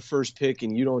have the first pick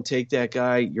and you don't take that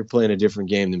guy, you're playing a different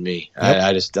game than me. Yep.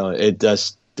 I just don't. It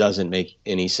doesn't make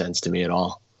any sense to me at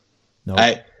all. No.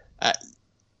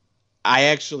 I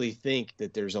actually think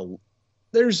that there's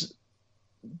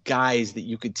guys that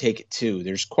you could take it to.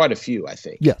 There's quite a few, I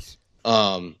think. Yes.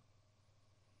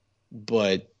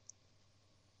 But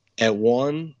at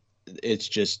 1, it's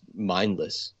just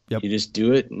mindless. Yep. You just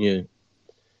do it and you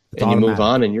move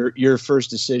on, and your first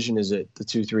decision is at the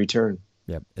 2-3 turn.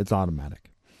 Yep, it's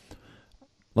automatic.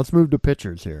 Let's move to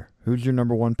pitchers here. Who's your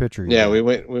number 1 pitcher? Yeah, we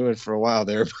went for a while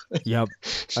there. Yep,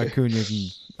 Acuna.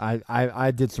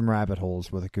 I did some rabbit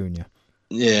holes with Acuna.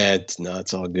 Yeah,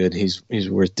 it's all good. He's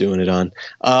worth doing it on.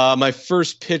 My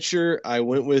first pitcher, I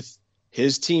went with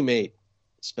his teammate,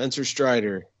 Spencer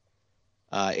Strider.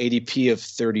 ADP of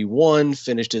 31,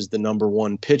 finished as the number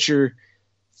one pitcher,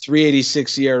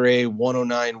 386 ERA,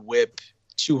 109 WHIP,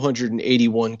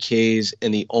 281 Ks,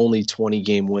 and the only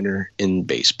 20-game winner in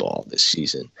baseball this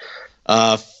season.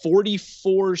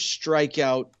 44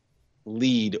 strikeout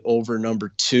lead over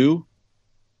number two,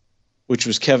 which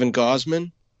was Kevin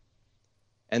Gausman.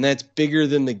 And that's bigger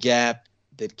than the gap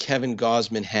that Kevin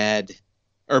Gausman had,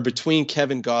 or between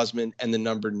Kevin Gausman and the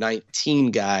number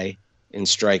 19 guy in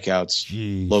strikeouts,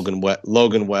 Jeez.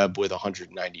 Logan Webb with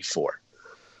 194.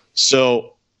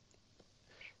 So,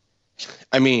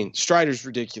 I mean, Strider's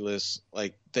ridiculous.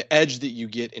 Like, the edge that you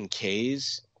get in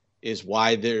Ks is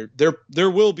why there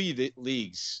will be the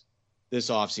leagues this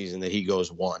offseason that he goes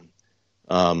one.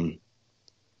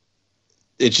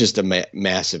 It's just a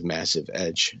massive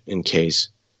edge in Ks.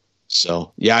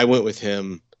 So, yeah, I went with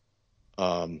him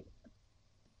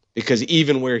because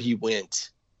even where he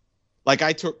went, like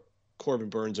I took Corbin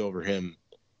Burns over him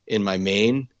in my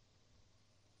main,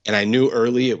 and I knew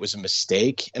early it was a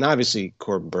mistake. And obviously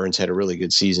Corbin Burns had a really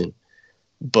good season,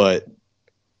 but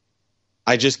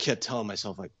I just kept telling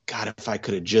myself, like, God, if I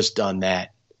could have just done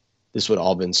that, this would have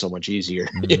all been so much easier,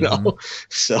 you know?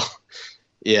 So,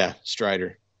 yeah,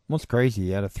 Strider. What's crazy,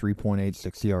 he had a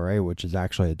 3.86 ERA, which is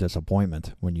actually a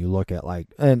disappointment when you look at, like,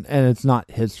 and it's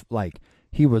not his, like,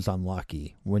 he was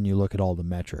unlucky. When you look at all the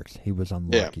metrics, he was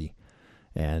unlucky. Yeah.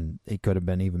 And it could have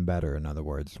been even better, in other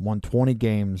words. Won 20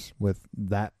 games with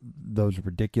those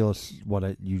ridiculous,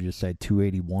 you just said,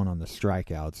 281 on the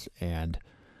strikeouts, and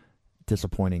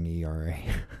disappointing ERA.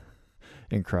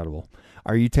 Incredible.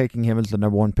 Are you taking him as the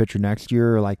number one pitcher next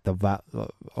year, like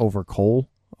over Cole?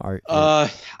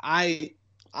 I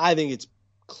think it's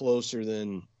closer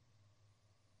than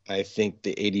I think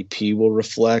the ADP will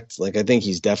reflect. Like, I think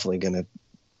he's definitely going to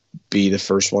be the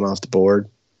first one off the board.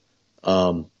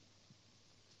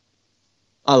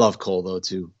 I love Cole though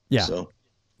too. Yeah. So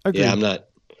agreed. Yeah,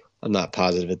 I'm not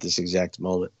positive at this exact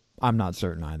moment. I'm not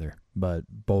certain either, but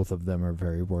both of them are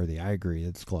very worthy. I agree.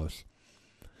 It's close.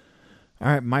 All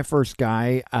right, my first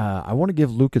guy, I want to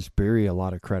give Lucas Berry a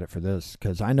lot of credit for this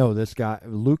because I know this guy,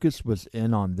 Lucas was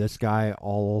in on this guy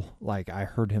I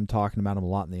heard him talking about him a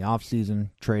lot in the offseason,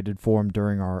 traded for him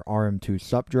during our RM2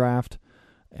 Sup draft,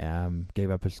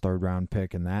 gave up his third-round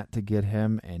pick and that to get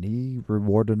him, and he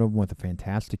rewarded him with a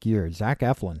fantastic year. Zach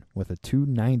Eflin with a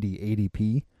 290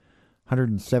 ADP,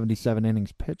 177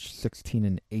 innings pitched,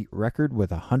 16-8 record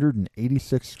with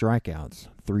 186 strikeouts,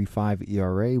 3.5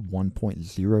 ERA,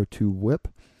 1.02 WHIP.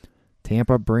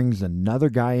 Tampa brings another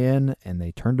guy in, and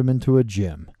they turned him into a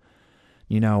gym.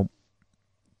 You know,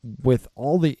 with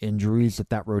all the injuries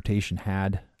that rotation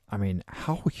had, I mean,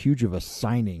 how huge of a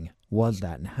signing was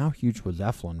that, and how huge was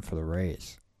Eflin for the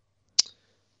Rays?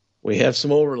 We have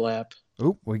some overlap.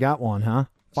 Oop, we got one, huh?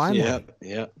 Finally.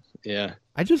 Yeah.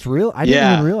 I didn't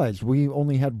even realize we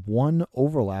only had one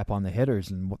overlap on the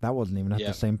hitters, and that wasn't even at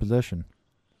the same position.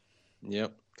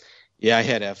 Yep. Yeah, I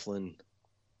had Eflin.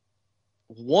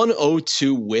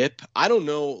 102 WHIP. I don't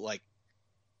know, like,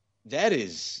 that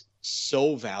is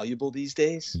so valuable these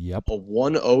days. Yep. A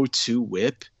 102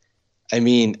 WHIP. I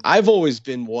mean, I've always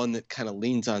been one that kind of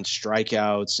leans on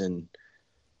strikeouts and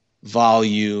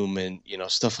volume and, you know,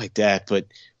 stuff like that. But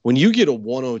when you get a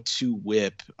 102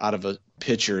 WHIP out of a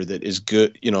pitcher that is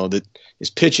good, you know, that is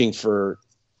pitching for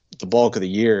the bulk of the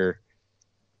year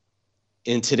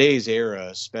in today's era,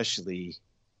 especially,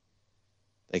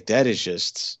 like,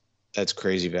 that's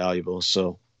crazy valuable.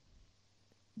 So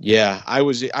yeah, I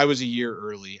was a year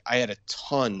early. I had a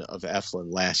ton of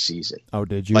Eflin last season. Oh,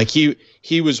 did you? Like,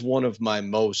 he was one of my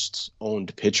most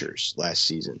owned pitchers last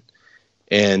season.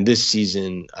 And this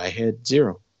season I had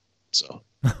 0. So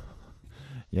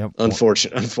yep.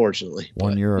 Unfortunately.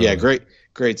 1 year. Yeah,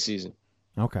 great season.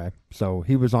 Okay. So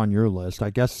he was on your list. I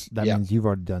guess that means you've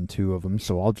already done 2 of them.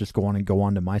 So I'll just go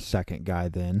on to my second guy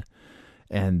then.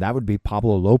 And that would be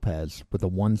Pablo Lopez with a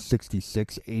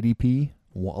 166 ADP,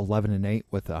 11-8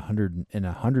 with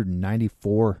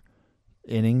 194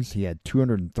 innings. He had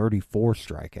 234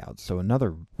 strikeouts. So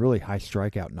another really high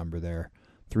strikeout number there.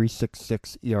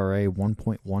 3.66 ERA,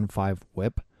 1.15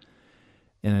 WHIP.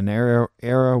 In an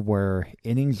era where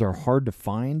innings are hard to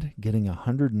find, getting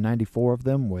 194 of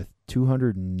them with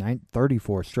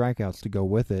 234 strikeouts to go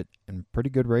with it and pretty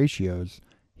good ratios,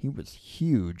 he was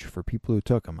huge for people who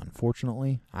took him.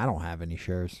 Unfortunately, I don't have any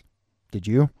shares. Did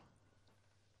you?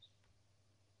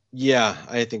 Yeah,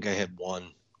 I think I had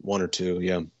one or two.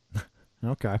 Yeah.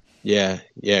 Okay. Yeah.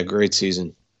 Great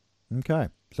season. Okay.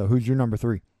 So who's your number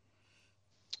 3?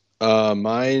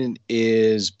 Mine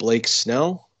is Blake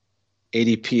Snell,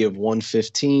 ADP of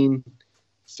 115,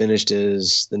 finished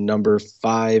as the number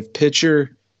 5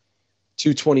 pitcher,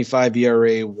 2.25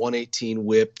 ERA, 118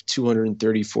 WHIP,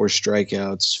 234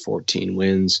 strikeouts, 14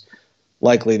 wins.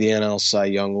 Likely the NL Cy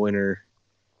Young winner.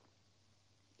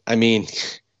 I mean,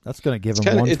 that's going to give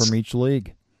him one from each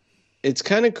league. It's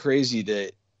kind of crazy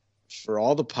that for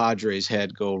all the Padres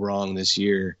had go wrong this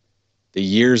year, the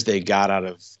years they got out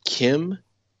of Kim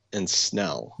and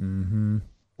Snell. Mm-hmm.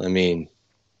 I mean,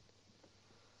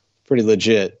 pretty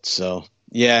legit. So,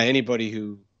 yeah, anybody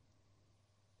who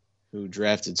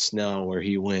drafted Snell where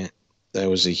he went, that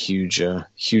was a huge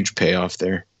payoff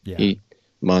there. Yeah.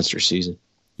 Monster season.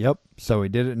 Yep. So he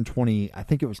did it in I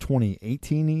think it was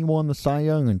 2018 he won the Cy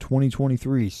Young, and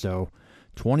 2023. So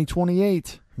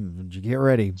 2028, get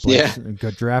ready.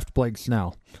 Go draft Blake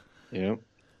Snell. Yeah.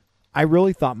 I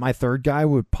really thought my third guy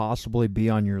would possibly be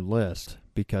on your list,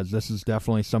 because this is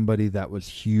definitely somebody that was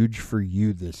huge for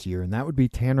you this year, and that would be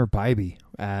Tanner Bibee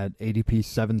at ADP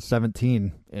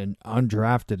 717 and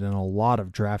undrafted in a lot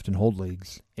of draft and hold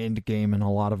leagues, end game in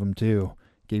a lot of them too.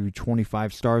 Gave you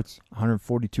 25 starts,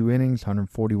 142 innings,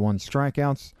 141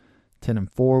 strikeouts,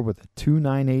 10-4 with a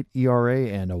 2.98 ERA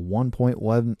and a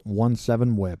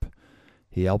 1.17 WHIP.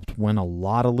 He helped win a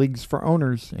lot of leagues for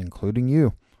owners, including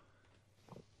you.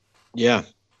 Yeah,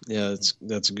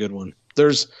 that's a good one.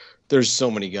 There's so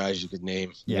many guys you could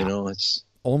name. Yeah. You know, it's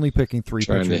only picking 3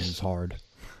 pitchers is hard.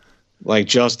 Like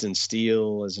Justin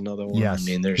Steele is another one. Yes, I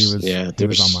mean, he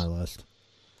was on my list.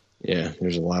 Yeah,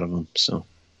 there's a lot of them.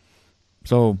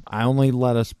 So I only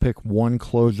let us pick one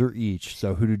closer each.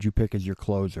 So who did you pick as your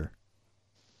closer?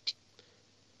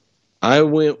 I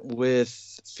went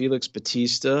with Felix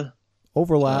Bautista.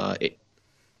 Overlap.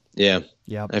 Yeah.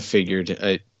 Yep. I figured.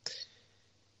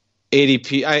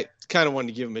 ADP, I kind of wanted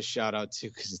to give him a shout out too,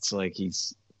 because it's like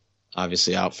he's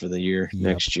obviously out for the year. Yep.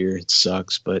 Next year. It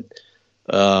sucks, but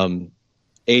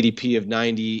ADP of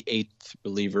 90, 8th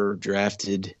reliever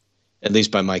drafted, at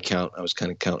least by my count. I was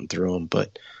kind of counting through them,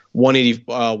 but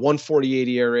 148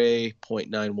 ERA,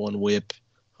 0.91 WHIP,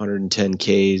 110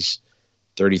 Ks,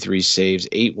 33 saves,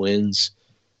 8 wins.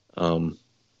 Of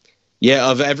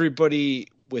everybody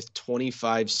with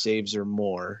 25 saves or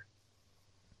more,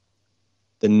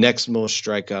 the next most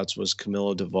strikeouts was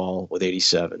Camilo Doval with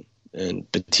 87, and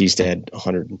Bautista had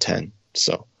 110.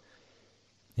 So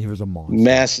he was a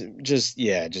monster.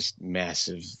 Just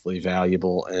massively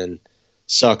valuable, and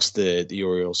sucks that the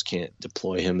Orioles can't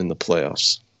deploy him in the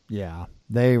playoffs. Yeah,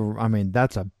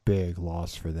 that's a big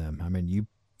loss for them. I mean, you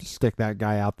stick that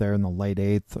guy out there in the late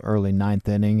 8th, early 9th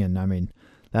inning, and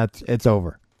it's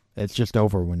over. It's just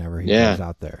over whenever he goes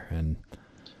out there, and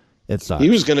it sucks. He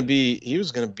was gonna be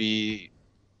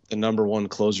the number 1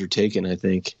 closer taken, I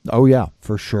think. Oh yeah,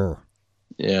 for sure.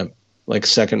 Yeah, like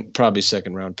probably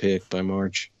second round pick by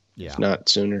March. Yeah, if not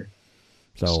sooner.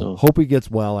 So hope he gets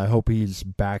well. I hope he's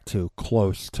back to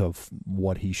close to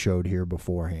what he showed here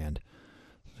beforehand.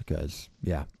 Because,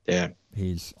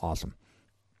 he's awesome.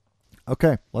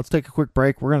 Okay, let's take a quick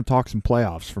break. We're going to talk some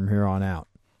playoffs from here on out.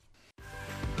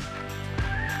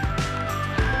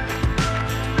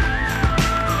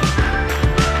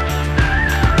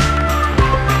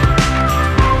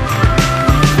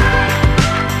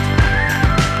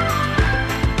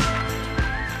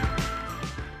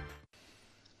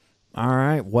 All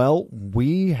right, well,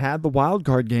 we had the wild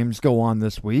card games go on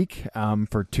this week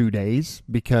for 2 days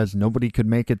because nobody could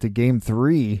make it to Game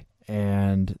 3,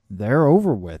 and they're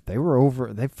over with. They were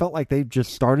over. They felt like they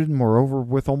just started and were over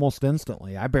with almost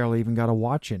instantly. I barely even got to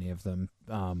watch any of them.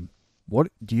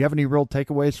 What do you have any real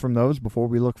takeaways from those before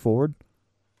we look forward?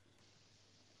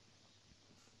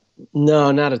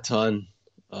 No, not a ton.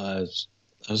 I was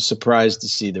surprised to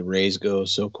see the Rays go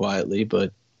so quietly,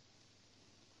 but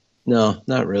no,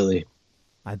 not really.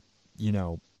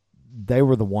 They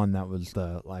were the one that was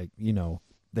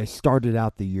they started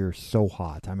out the year so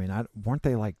hot. I mean, weren't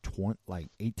they like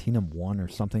 18-1 or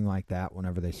something like that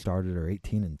whenever they started, or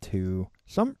 18-2?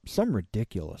 Some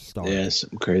ridiculous start. Yeah,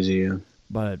 something crazy. Yeah.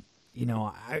 But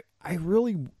I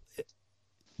really,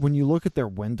 when you look at their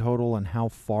win total and how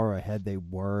far ahead they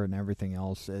were and everything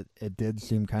else, it did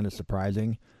seem kind of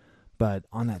surprising. But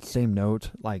on that same note,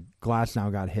 like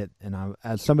Glasnow got hit, and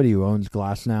as somebody who owns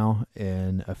Glasnow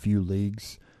in a few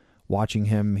leagues, watching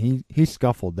him, he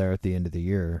scuffled there at the end of the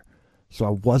year. So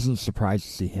I wasn't surprised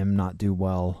to see him not do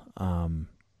well. The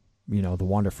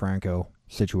Wander Franco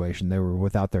situation, they were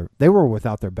without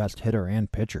their best hitter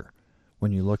and pitcher.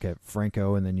 When you look at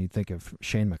Franco and then you think of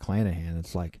Shane McClanahan,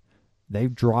 it's like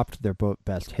they've dropped their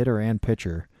best hitter and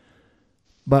pitcher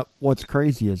But what's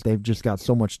crazy is they've just got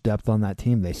so much depth on that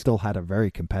team. They still had a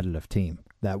very competitive team.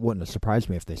 That wouldn't have surprised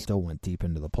me if they still went deep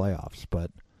into the playoffs.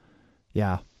 But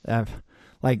yeah,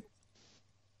 my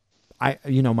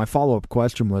follow-up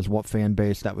question was, what fan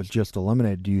base that was just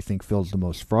eliminated do you think feels the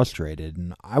most frustrated?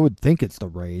 And I would think it's the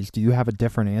Rays. Do you have a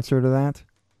different answer to that?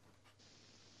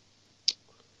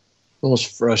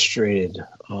 Most frustrated.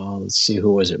 Let's see,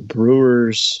 who was it?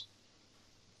 Brewers.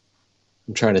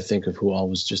 I'm trying to think of who all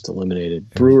was just eliminated.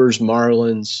 Brewers,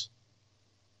 Marlins,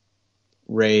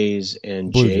 Rays,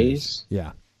 and Jays.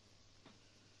 Yeah.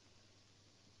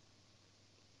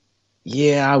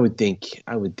 Yeah, I would think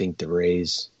the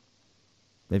Rays.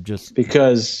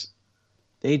 Because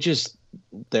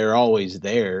they're always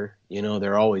there,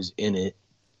 they're always in it.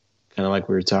 Kind of like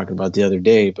we were talking about the other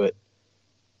day, but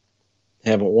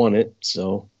haven't won it,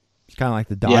 so it's kind of like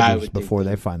the Dodgers before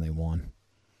they finally won.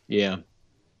 Yeah.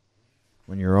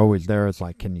 When you're always there, it's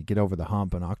like, can you get over the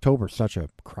hump? And October's such a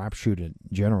crapshoot in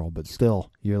general, but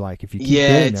still, you're like, if you keep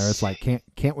getting there, it's like,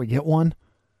 can't we get one?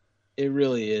 It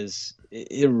really is.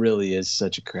 It really is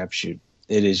such a crapshoot.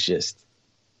 It is just.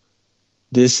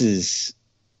 It's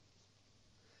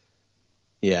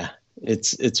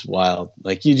wild.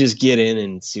 Like, you just get in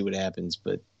and see what happens,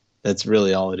 but that's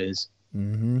really all it is.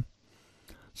 Mm-hmm.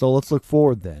 So let's look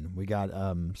forward then. We got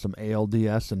some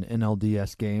ALDS and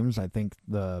NLDS games. I think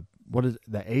the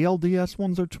ALDS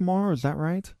ones are tomorrow. Is that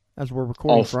right? As we're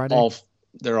recording Friday?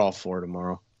 They're all 4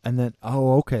 tomorrow. And then,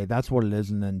 okay, that's what it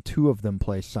is. And then 2 of them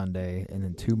play Sunday, and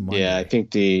then 2 Monday. Yeah, I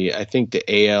think the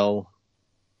AL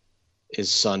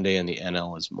is Sunday and the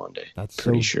NL is Monday. That's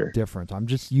pretty so sure. Different. I'm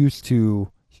just used to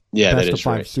best of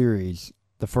 5 series.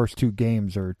 The first 2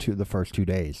 games are the first 2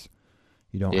 days.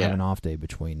 You don't have an off day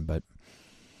between. But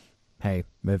hey,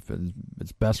 if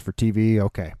it's best for TV,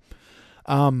 okay.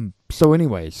 So,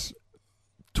 anyways,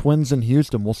 Twins in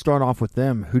Houston. We'll start off with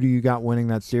them. Who do you got winning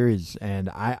that series? And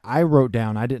I wrote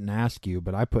down. I didn't ask you,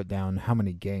 but I put down how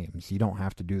many games. You don't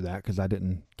have to do that because I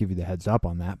didn't give you the heads up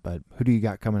on that. But who do you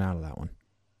got coming out of that one?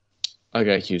 I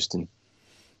got Houston.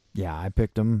 Yeah, I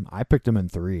picked them. I picked them in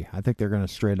 3. I think they're going to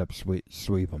straight up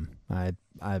sweep them. I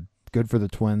good for the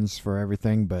Twins for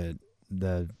everything, but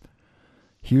the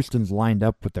Houston's lined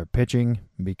up with their pitching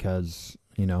because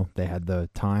they had the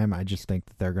time. I just think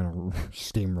that they're going to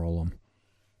steamroll them.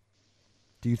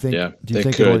 Do you think? Yeah, do you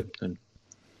think could.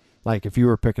 Like, if you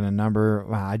were picking a number,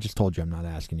 I just told you I'm not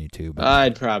asking you to. But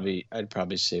I'd probably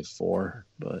say 4,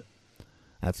 but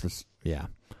that's just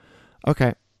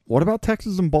Okay. What about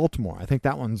Texas and Baltimore? I think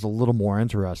that one's a little more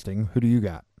interesting. Who do you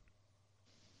got?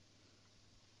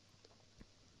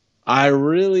 I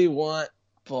really want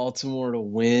Baltimore to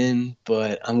win,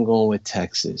 but I'm going with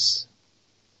Texas.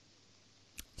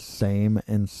 Same.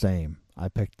 I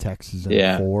picked Texas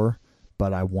in 4,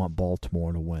 but I want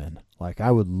Baltimore to win. Like,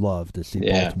 I would love to see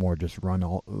Baltimore just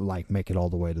make it all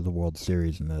the way to the World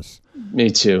Series in this. Me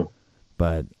too.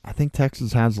 But I think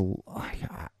Texas has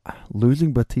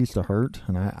losing Batista hurt,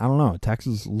 and I don't know.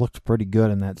 Texas looked pretty good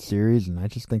in that series, and I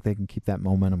just think they can keep that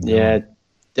momentum going. Yeah,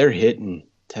 they're hitting.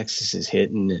 Texas is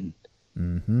hitting,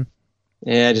 and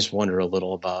I just wonder a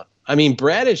little about. I mean,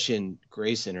 Bradish and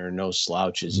Grayson are no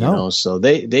slouches, so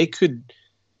they could.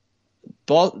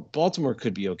 Baltimore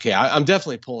could be okay. I'm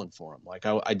definitely pulling for them. Like,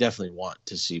 I definitely want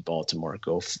to see Baltimore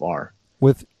go far.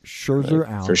 With Scherzer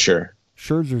out, for sure.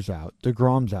 Scherzer's out.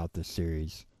 DeGrom's out this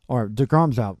series. Or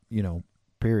DeGrom's out,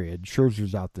 period.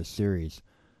 Scherzer's out this series.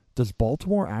 Does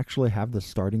Baltimore actually have the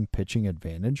starting pitching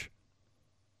advantage?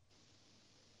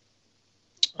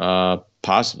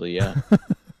 Possibly, yeah.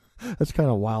 That's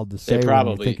kind of wild to say when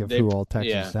you think of who all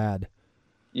Texas had.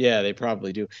 Yeah, they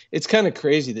probably do. It's kind of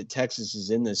crazy that Texas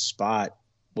is in this spot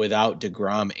without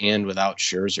DeGrom and without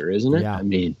Scherzer, isn't it? Yeah. I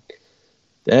mean,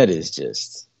 that is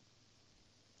just...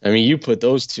 I mean, you put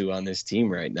those 2 on this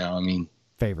team right now. I mean,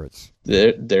 favorites.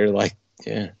 They're like,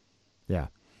 yeah,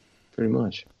 pretty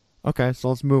much. Okay, so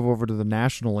let's move over to the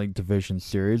National League Division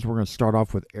Series. We're going to start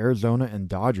off with Arizona and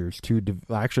Dodgers.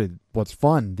 Actually, what's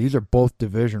fun, these are both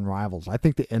division rivals. I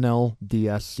think the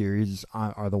NLDS Series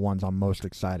are the ones I'm most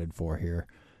excited for here.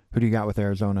 Who do you got with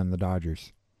Arizona and the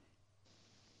Dodgers?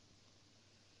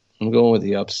 I'm going with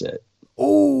the upset.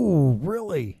 Oh,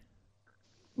 really?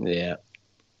 Yeah.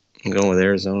 I'm going with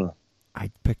Arizona.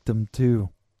 I picked them too.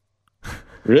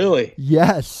 Really?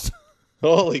 Yes.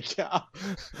 Holy cow.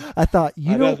 I thought,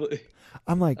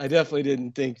 I'm like... I definitely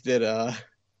didn't think that... I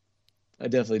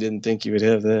definitely didn't think you would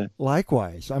have that.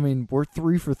 Likewise. I mean, we're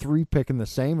 3 for 3 picking the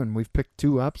same, and we've picked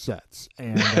 2 upsets.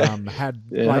 And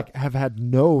have had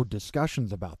no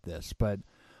discussions about this. But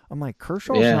I'm like,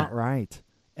 Kershaw's not right.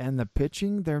 And the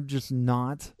pitching, they're just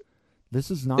not... This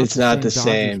is not it's the not same the Dodgers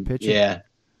same pitching. Yeah.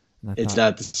 It's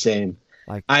not the same.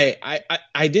 Like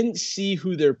I didn't see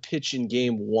who they're pitching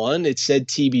game one. It said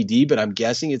TBD, but I'm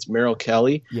guessing it's Merrill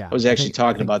Kelly. Yeah, I was actually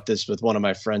talking about this with one of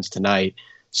my friends tonight.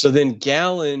 So then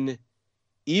Gallen,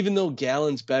 even though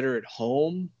Gallen's better at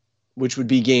home, which would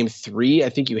be game 3, I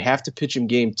think you have to pitch him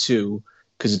game 2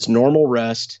 because it's normal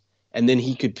rest, and then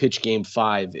he could pitch game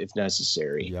 5 if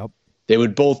necessary. Yep. They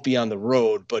would both be on the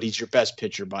road, but he's your best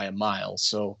pitcher by a mile.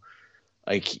 So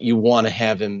like you want to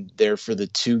have him there for the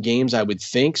 2 games, I would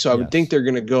think. So I would think they're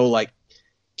going to go like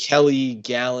Kelly,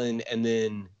 Gallen, and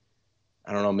then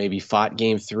I don't know, maybe Fott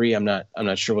game 3. I'm not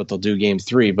sure what they'll do game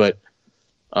 3, but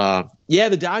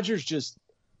the Dodgers just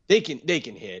they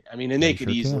can hit. I mean, and they could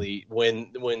easily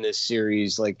win this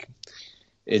series. Like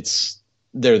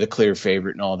they're the clear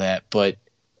favorite and all that, but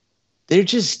they're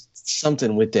just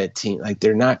something with that team. Like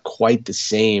they're not quite the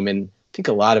same, and I think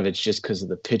a lot of it's just because of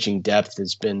the pitching depth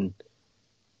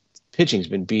pitching's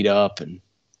been beat up, and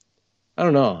I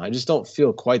don't know. I just don't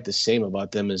feel quite the same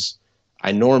about them as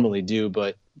I normally do.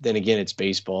 But then again, it's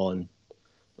baseball, and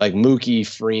like Mookie,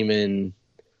 Freeman,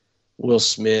 Will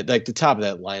Smith, like the top of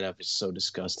that lineup is so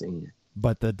disgusting.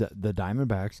 But the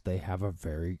Diamondbacks, they have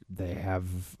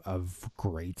a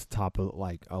great top of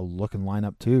like a looking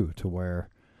lineup too, to where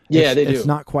they do. It's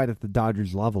not quite at the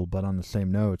Dodgers level, but on the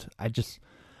same note, I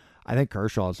think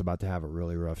Kershaw is about to have a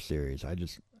really rough series. I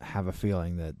just have a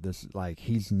feeling that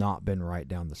he's not been right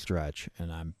down the stretch,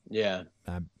 and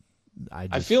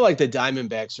I feel like the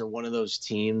Diamondbacks are one of those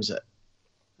teams. I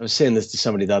was saying this to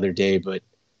somebody the other day, but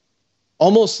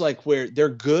almost like where they're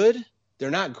good, they're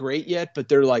not great yet, but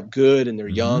they're like good and they're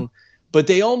young, but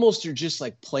they almost are just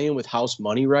like playing with house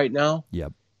money right now.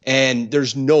 Yep. And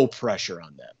there's no pressure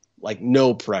on them, like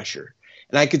no pressure.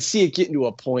 And I could see it getting to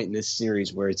a point in this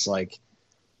series where it's like,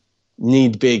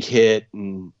 need big hit,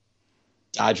 and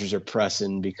Dodgers are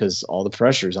pressing because all the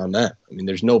pressure's on them. I mean,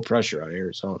 there's no pressure on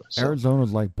Arizona. So.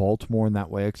 Arizona's like Baltimore in that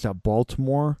way, except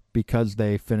Baltimore, because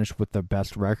they finished with the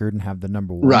best record and have the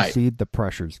number 1 seed, the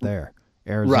pressure's there.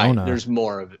 Arizona, there's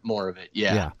more of it.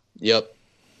 Yeah. Yep.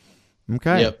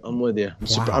 Okay. Yep, I'm with you.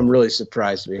 I'm really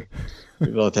surprised we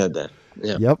both had that.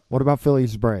 Yeah. Yep. What about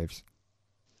Phillies Braves?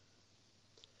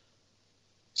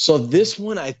 So this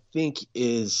one I think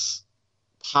is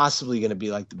possibly going to be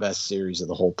like the best series of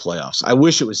the whole playoffs. I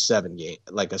wish it was 7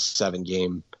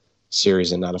 game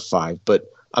series and not a 5,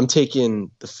 but I'm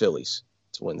taking the Phillies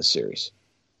to win the series.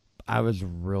 I was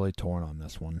really torn on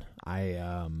this one.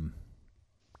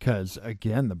 Because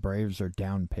again, the Braves are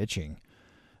down pitching.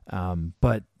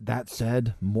 But that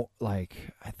said, I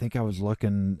think I was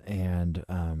looking, and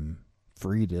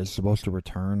Fried is supposed to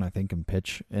return, I think, and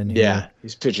pitch in here. Yeah,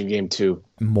 he's pitching game 2.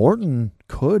 Morton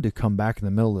could come back in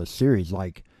the middle of the series.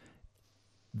 Like,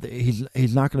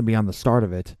 he's not going to be on the start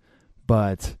of it,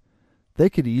 but they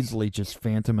could easily just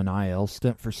phantom an IL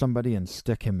stint for somebody and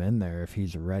stick him in there if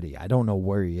he's ready. I don't know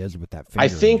where he is with that finger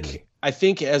injury. I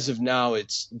think as of now,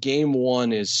 it's game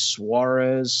 1 is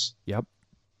Suarez. Yep.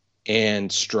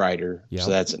 And Strider. Yep.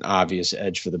 So that's an obvious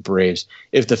edge for the Braves.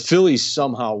 If the Phillies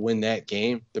somehow win that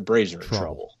game, the Braves are in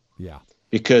trouble. Yeah.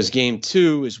 Because game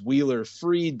 2 is Wheeler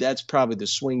Fried. That's probably the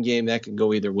swing game. That can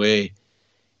go either way.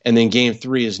 And then game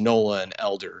 3 is Nola and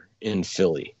Elder in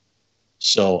Philly.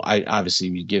 So I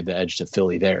obviously would give the edge to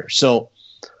Philly there. So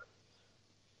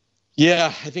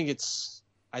yeah, I think it's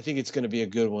going to be a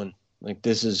good one. Like,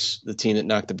 this is the team that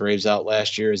knocked the Braves out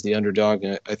last year as the underdog.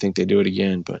 I think they do it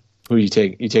again, but who you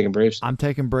take? You taking Braves? I'm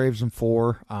taking Braves in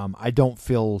 4. I don't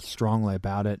feel strongly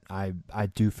about it. I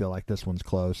do feel like this one's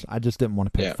close. I just didn't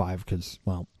want to pick 5 because,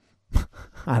 well,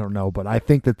 I don't know, but I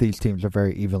think that these teams are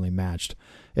very evenly matched.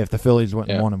 If the Phillies went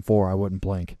 1 and 4, I wouldn't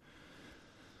blink.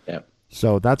 Yeah.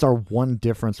 So that's our one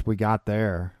difference we got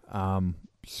there.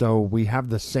 So we have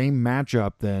the same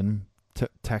matchup then,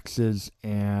 Texas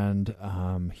and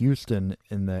Houston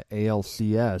in the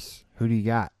ALCS. Who do you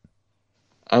got?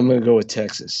 I'm going to go with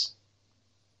Texas.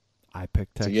 I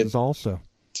picked Texas also.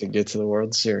 To get to the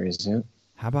World Series, yeah.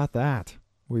 How about that?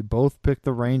 We both picked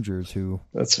the Rangers, who...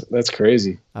 That's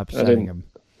crazy. Upsetting them.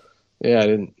 Yeah, I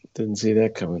didn't see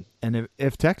that coming. And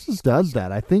if Texas does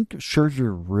that, I think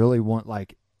Scherzer really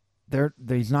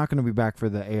he's not going to be back for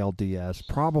the ALDS,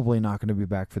 probably not going to be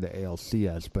back for the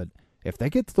ALCS, but if they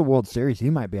get to the World Series, he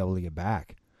might be able to get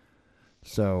back.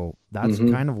 So that's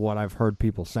kind of what I've heard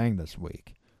people saying this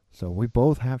week. So we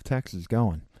both have Texas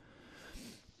going.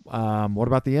 What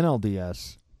about the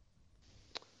NLDS?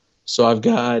 So I've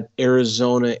got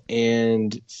Arizona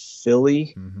and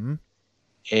Philly,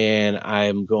 and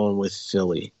I'm going with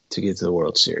Philly to get to the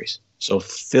World Series. So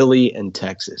Philly and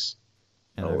Texas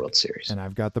in the World Series. And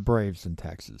I've got the Braves in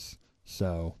Texas.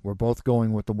 So we're both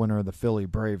going with the winner of the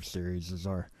Philly-Braves series as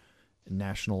our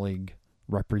National League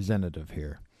representative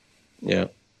here. Yeah.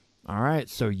 All right,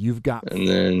 so you've got And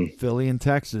then Philly and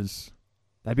Texas.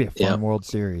 That'd be a fun World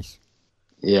Series.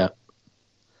 Yeah.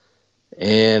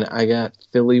 And I got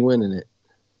Philly winning it.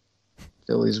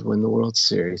 Phillies win the World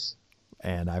Series.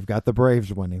 And I've got the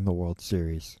Braves winning the World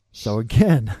Series. So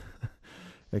again,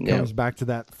 it comes back to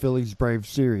that Phillies-Braves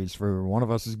series where one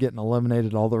of us is getting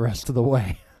eliminated all the rest of the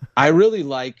way. I really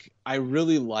like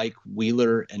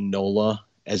Wheeler and Nola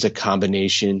as a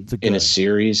combination in a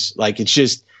series. Like, it's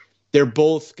just, they're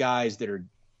both guys that are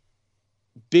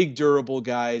big, durable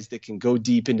guys that can go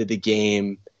deep into the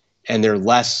game, and they're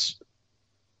less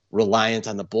reliant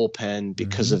on the bullpen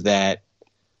because of that.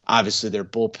 Obviously, their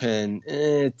bullpen,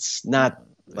 it's not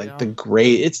like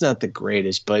it's not the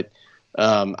greatest, but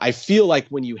I feel like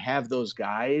when you have those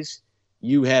guys,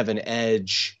 you have an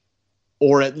edge,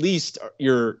 or at least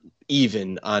you're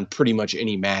even on pretty much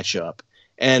any matchup.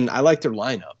 And I like their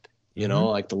lineup,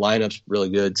 like the lineup's really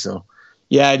good. So,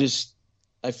 yeah,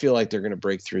 I feel like they're going to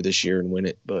break through this year and win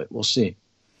it, but we'll see.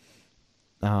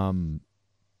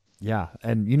 Yeah,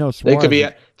 and Suarez,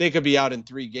 they could be out in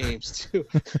 3 games too.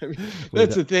 I mean,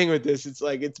 that's the thing with this. It's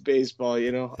like, it's baseball,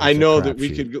 I know that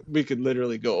we could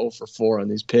literally go 0 for 4 on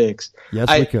these picks. Yes,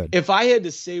 we could. If I had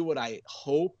to say what I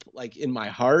hope, like in my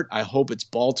heart, I hope it's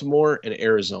Baltimore and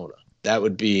Arizona. That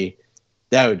would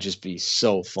just be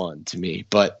so fun to me.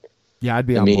 But yeah, I'd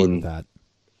be on board with that.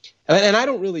 And I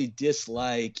don't really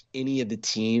dislike any of the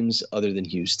teams other than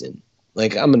Houston.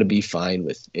 Like, I'm going to be fine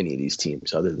with any of these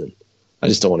teams other than, I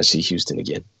just don't want to see Houston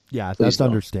again. Yeah, that's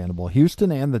understandable.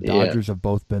 Houston and the Dodgers have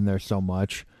both been there so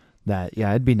much that,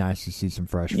 it'd be nice to see some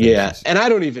fresh faces. Yeah, and I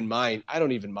don't even mind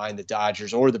the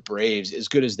Dodgers or the Braves, as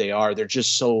good as they are. They're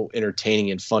just so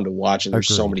entertaining and fun to watch, and there's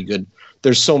so many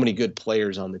good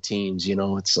players on the teams.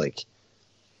 It's like,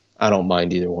 I don't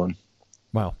mind either one.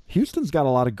 Well, Houston's got a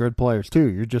lot of good players too.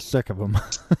 You're just sick of them.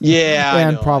 Yeah,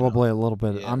 and probably a little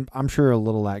bit. Yeah. I'm sure a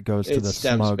little of that goes to the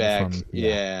smug back. From.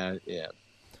 Yeah.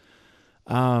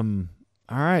 All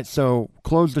right, so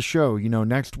close the show.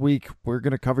 Next week we're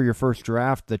going to cover your first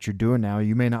draft that you're doing now.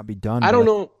 You may not be done. I don't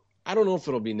know if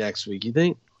it'll be next week. You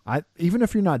think? Even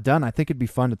if you're not done, I think it'd be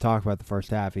fun to talk about the first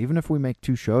half. Even if we make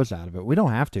 2 shows out of it, we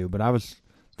don't have to. But I was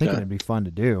thinking it'd be fun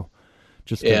to do,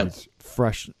 just because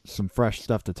it's some fresh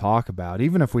stuff to talk about.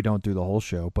 Even if we don't do the whole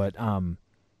show. But how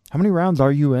many rounds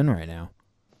are you in right now?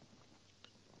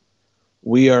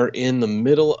 We are in the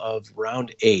middle of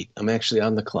round 8. I'm actually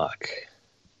on the clock.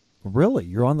 Really?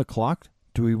 You're on the clock?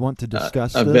 Do we want to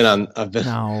discuss this?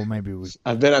 No, maybe we...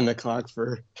 I've been on the clock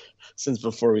since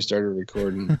before we started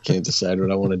recording. Can't decide what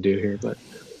I want to do here, but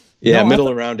middle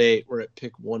of round 8. We're at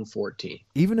pick 114.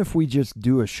 Even if we just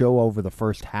do a show over the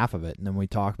first half of it and then we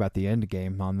talk about the end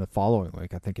game on the following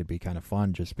week, I think it'd be kind of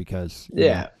fun just because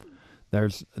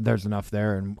there's enough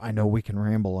there, and I know we can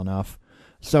ramble enough.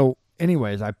 So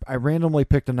anyways, I randomly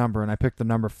picked a number, and I picked the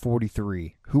number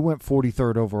 43. Who went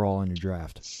 43rd overall in your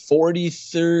draft?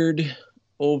 43rd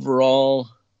overall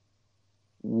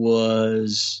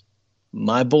was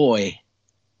my boy,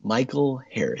 Michael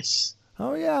Harris.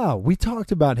 Oh, yeah. We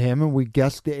talked about him, and we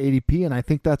guessed the ADP, and I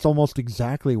think that's almost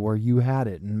exactly where you had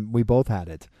it, and we both had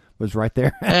it. It was right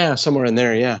there. Yeah, somewhere in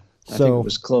there, yeah. I think it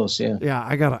was close, yeah. Yeah,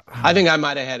 I think I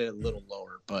might have had it a little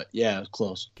lower, but yeah, it was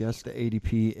close. Guess the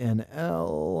ADP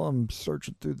NL. I'm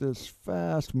searching through this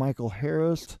fast. Michael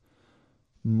Harris.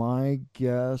 My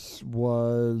guess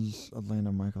was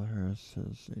Atlanta. Michael Harris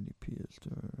says ADP is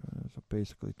so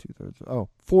basically 2/3. Oh,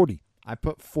 40. I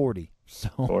put 40. So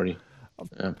 40.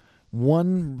 Yeah.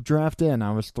 One draft in,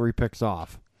 I was 3 picks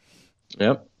off.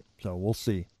 Yep. So we'll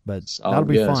see, but that'll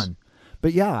be fun.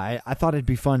 But yeah, I thought it'd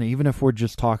be fun, even if we're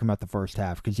just talking about the first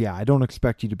half. Because I don't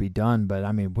expect you to be done, but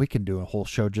I mean, we can do a whole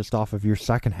show just off of your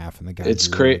second half and the guys. It's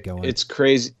crazy. It's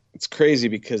crazy. It's crazy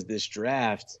because this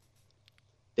draft,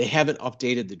 they haven't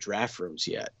updated the draft rooms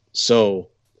yet. So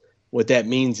what that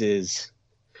means is,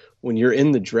 when you're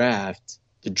in the draft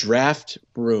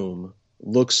room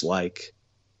looks like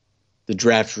the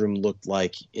draft room looked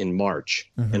like in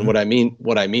March. Mm-hmm. And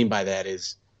what I mean by that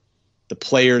is, the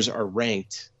players are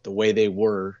ranked the way they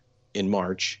were in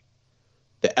March.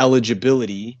 The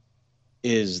eligibility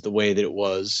is the way that it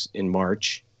was in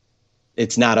March.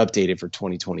 It's not updated for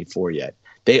 2024 yet.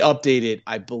 They updated,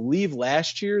 I believe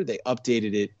last year, they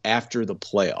updated it after the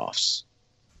playoffs.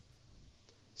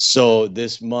 So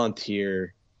this month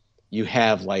here, you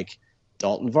have like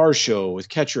Dalton Varsho with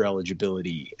catcher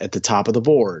eligibility at the top of the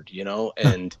board,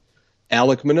 and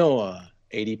Alek Manoah,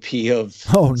 ADP of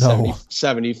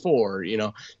 74,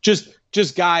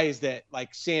 just guys that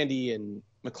like Sandy and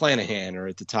McClanahan are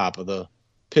at the top of the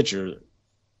pitcher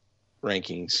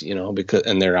rankings,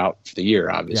 and they're out for the year,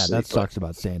 obviously. Yeah, that sucks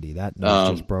about Sandy. That news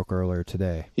just broke earlier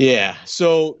today. Yeah,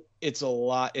 so it's a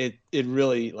lot. It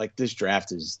really, like, this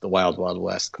draft is the wild, wild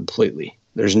west completely.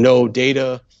 There's no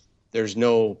data. There's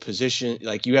no position.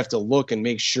 Like, you have to look and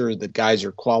make sure that guys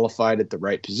are qualified at the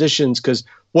right positions, because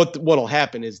what'll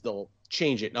happen is they'll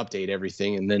change it and update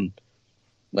everything. And then,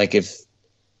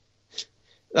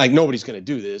 nobody's going to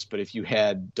do this, but if you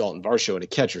had Dalton Varsho in a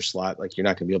catcher slot, you're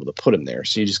not going to be able to put him there.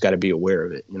 So you just got to be aware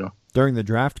of it, During the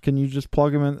draft, can you just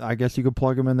plug him in? I guess you could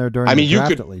plug him in there during the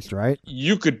draft at least, right?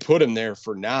 You could put him there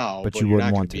for now, but you're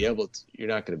not going to be able to. You're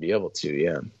not going to be able to,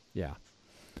 yeah. Yeah.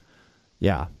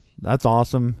 Yeah. That's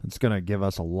awesome. It's going to give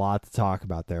us a lot to talk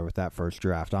about there with that first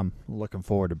draft. I'm looking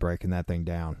forward to breaking that thing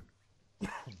down.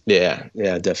 Yeah,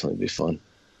 definitely be fun.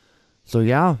 So,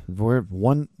 yeah, the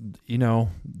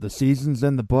season's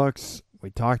in the books.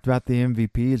 We talked about the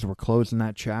MVPs. We're closing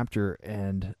that chapter,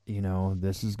 and,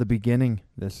 this is the beginning.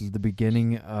 This is the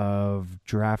beginning of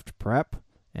draft prep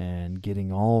and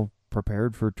getting all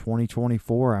prepared for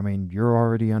 2024. I mean, you're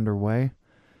already underway,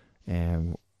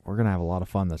 and we're going to have a lot of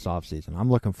fun this offseason. I'm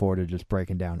looking forward to just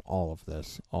breaking down all of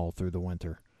this all through the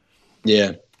winter.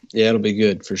 Yeah, it'll be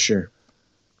good for sure.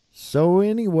 So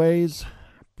anyways,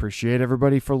 appreciate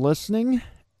everybody for listening,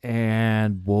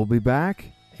 and we'll be back.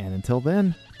 And until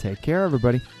then, take care,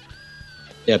 everybody.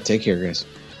 Yep, take care, guys.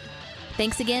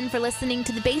 Thanks again for listening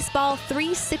to the Baseball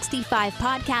 365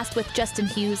 podcast with Justin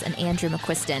Hughes and Andrew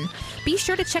McQuiston. Be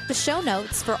sure to check the show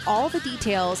notes for all the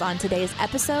details on today's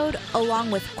episode,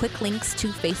 along with quick links to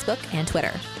Facebook and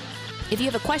Twitter. If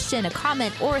you have a question, a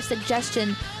comment, or a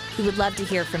suggestion, we would love to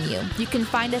hear from you. You can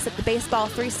find us at the Baseball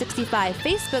 365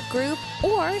 Facebook group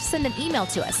or send an email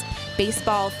to us,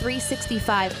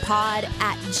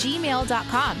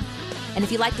 baseball365pod@gmail.com. And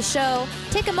if you like the show,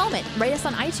 take a moment, rate us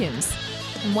on iTunes.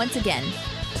 And once again,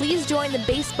 please join the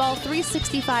Baseball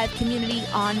 365 community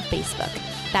on Facebook.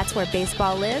 That's where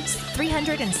baseball lives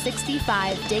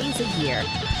 365 days a year.